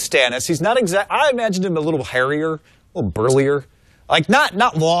get used to Stannis. He's not I imagined him a little hairier, a little burlier, like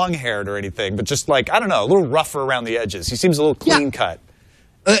not long haired or anything, but just like, I don't know, a little rougher around the edges. He seems a little clean cut.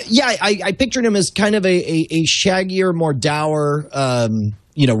 I pictured him as kind of a shaggier, more dour,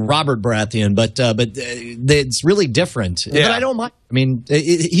 Robert Baratheon, but it's really different. Yeah. But I don't mind. I mean,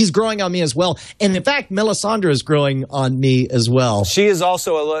 he's growing on me as well. And in fact, Melisandre is growing on me as well. She is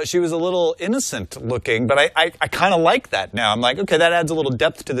also she was a little innocent looking, but I kind of like that now. I'm like, okay, that adds a little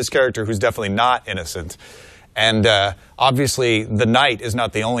depth to this character who's definitely not innocent. And obviously, the night is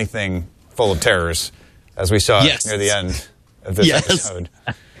not the only thing full of terrors, as we saw near the end of this episode.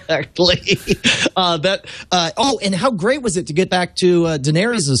 Exactly. And how great was it to get back to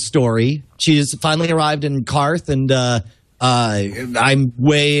Daenerys' story? She's finally arrived in Karth, and I'm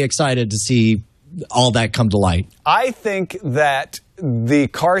way excited to see all that come to light. I think that the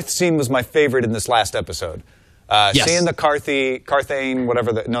Karth scene was my favorite in this last episode. Seeing the Carthane,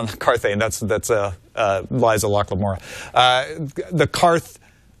 whatever not Carthane, that's Liza Locklamora. The Karth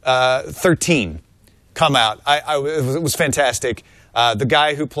 13. come out. It was fantastic. The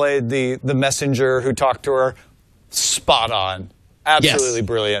guy who played the messenger who talked to her, spot on. Absolutely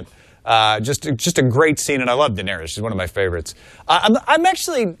brilliant. Just a great scene, and I love Daenerys. She's one of my favorites. I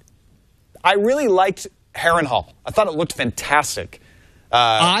really liked Harrenhal. I thought it looked fantastic.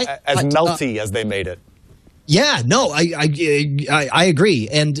 As melty as they made it. Yeah, no, I agree,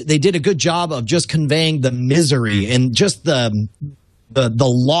 and they did a good job of just conveying the misery and just the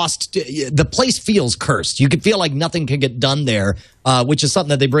lost. The place feels cursed. You could feel like nothing can get done there, which is something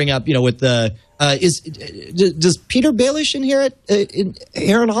that they bring up. With the does Peter Baelish inherit in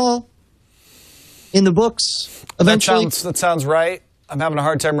Harrenhal in the books eventually? That sounds right. I'm having a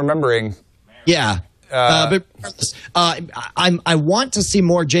hard time remembering. Yeah. But I want to see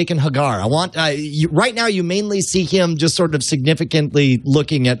more Jake and Hagar. I want right now you mainly see him just sort of significantly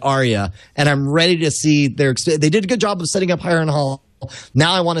looking at Arya, and I'm ready to see their. They did a good job of setting up Harrenhal.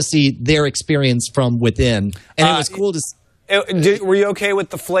 Now I want to see their experience from within, and it was cool to. Were you okay with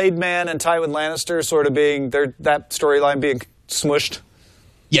the Flayed Man and Tywin Lannister sort of being that storyline being smushed?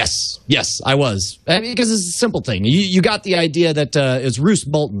 Yes, I was. Because it's a simple thing. You got the idea that it's Roose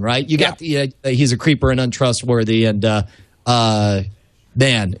Bolton, right? You got the he's a creeper and untrustworthy, and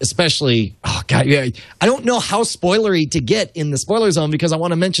man, especially I don't know how spoilery to get in the spoiler zone because I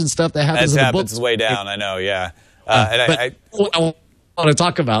want to mention stuff that happens in the book. Way down. I know, yeah. I want to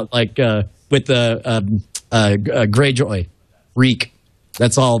talk about with the Greyjoy, Reek.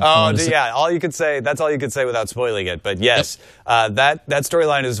 That's all. Oh, yeah. All you could say. That's all you could say without spoiling it. But yes, that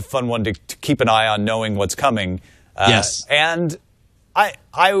storyline is a fun one to keep an eye on, knowing what's coming. Yes. And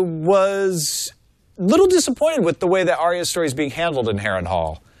I was a little disappointed with the way that Arya's story is being handled in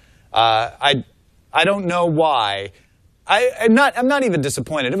Harrenhal. I don't know why. I'm not even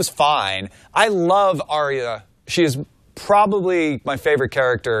disappointed. It was fine. I love Arya. She is probably my favorite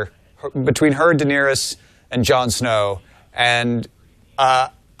character between her, Daenerys, and Jon Snow. And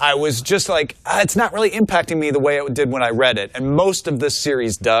I was just like, it's not really impacting me the way it did when I read it, and most of this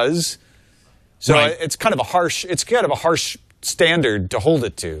series does. So it's kind of a harsh standard to hold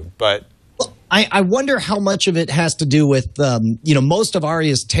it to. But I wonder how much of it has to do with most of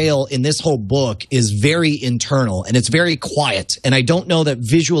Arya's tale in this whole book is very internal and it's very quiet, and I don't know that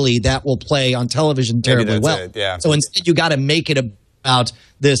visually that will play on television terribly well. Yeah. So instead, you got to make it about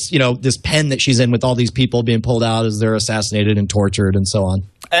this, this pen that she's in with all these people being pulled out as they're assassinated and tortured and so on.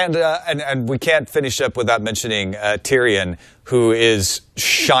 And we can't finish up without mentioning Tyrion, who is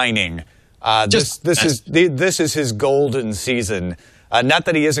shining. This is his golden season. Not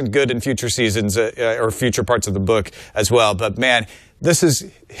that he isn't good in future seasons or future parts of the book as well, but man, this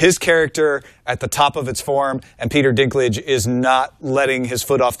is his character at the top of its form, and Peter Dinklage is not letting his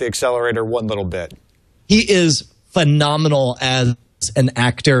foot off the accelerator one little bit. He is phenomenal as an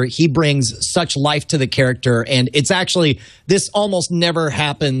actor. He brings such life to the character, and it's actually, this almost never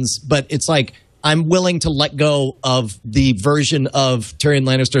happens, but it's like, I'm willing to let go of the version of Tyrion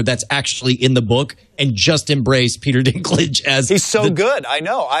Lannister that's actually in the book and just embrace Peter Dinklage as... He's so good. I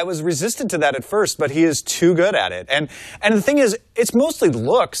know. I was resistant to that at first, but he is too good at it. And the thing is, it's mostly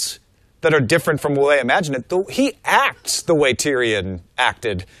looks that are different from the way I imagine it. He acts the way Tyrion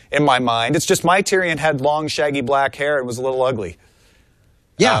acted in my mind. It's just my Tyrion had long, shaggy black hair and was a little ugly.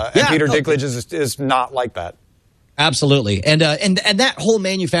 And Peter Dinklage is not like that. Absolutely. And that whole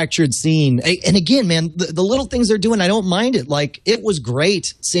manufactured scene, and again, man, the little things they're doing, I don't mind it. Like, it was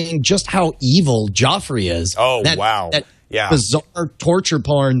great seeing just how evil Joffrey is. Oh, wow. That bizarre torture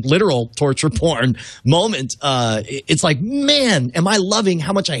porn, literal torture porn moment. It's like, man, am I loving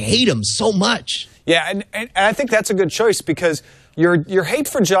how much I hate him so much. Yeah, and I think that's a good choice because your hate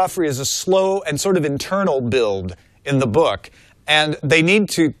for Joffrey is a slow and sort of internal build in the book. And they need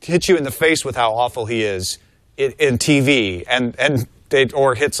to hit you in the face with how awful he is in TV,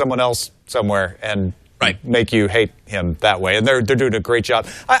 or hit someone else somewhere and make you hate him that way. And they're doing a great job.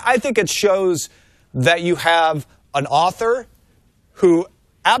 I think it shows that you have an author who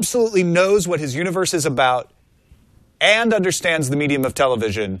absolutely knows what his universe is about and understands the medium of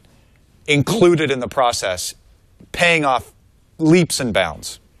television included in the process, paying off leaps and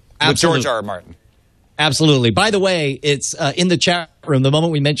bounds with George R.R. Martin. Absolutely. By the way, it's in the chat room. The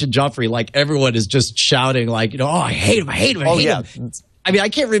moment we mentioned Joffrey, like, everyone is just shouting, like, oh, I hate him, I hate him, I hate him. I mean, I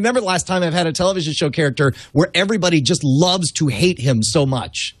can't remember the last time I've had a television show character where everybody just loves to hate him so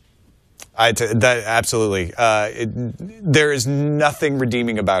much. Absolutely. There is nothing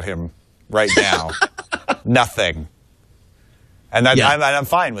redeeming about him right now. Nothing. And I'm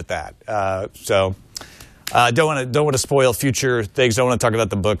fine with that. Don't want to spoil future things. Don't want to talk about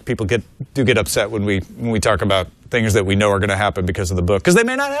the book. People do get upset when we talk about things that we know are going to happen because of the book, because they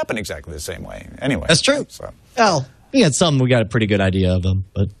may not happen exactly the same way. Anyway, that's true. So. Well, we had some. We got a pretty good idea of them,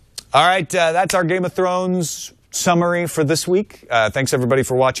 but all right, that's our Game of Thrones summary for this week. Thanks everybody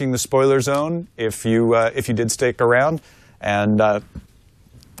for watching the Spoiler Zone. If you did stick around, and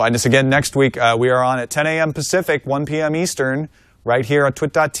find us again next week. We are on at 10 a.m. Pacific, 1 p.m. Eastern, right here on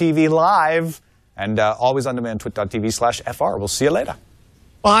twit.tv live, and always on demand, twit.tv/FR. We'll see you later.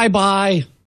 Bye-bye.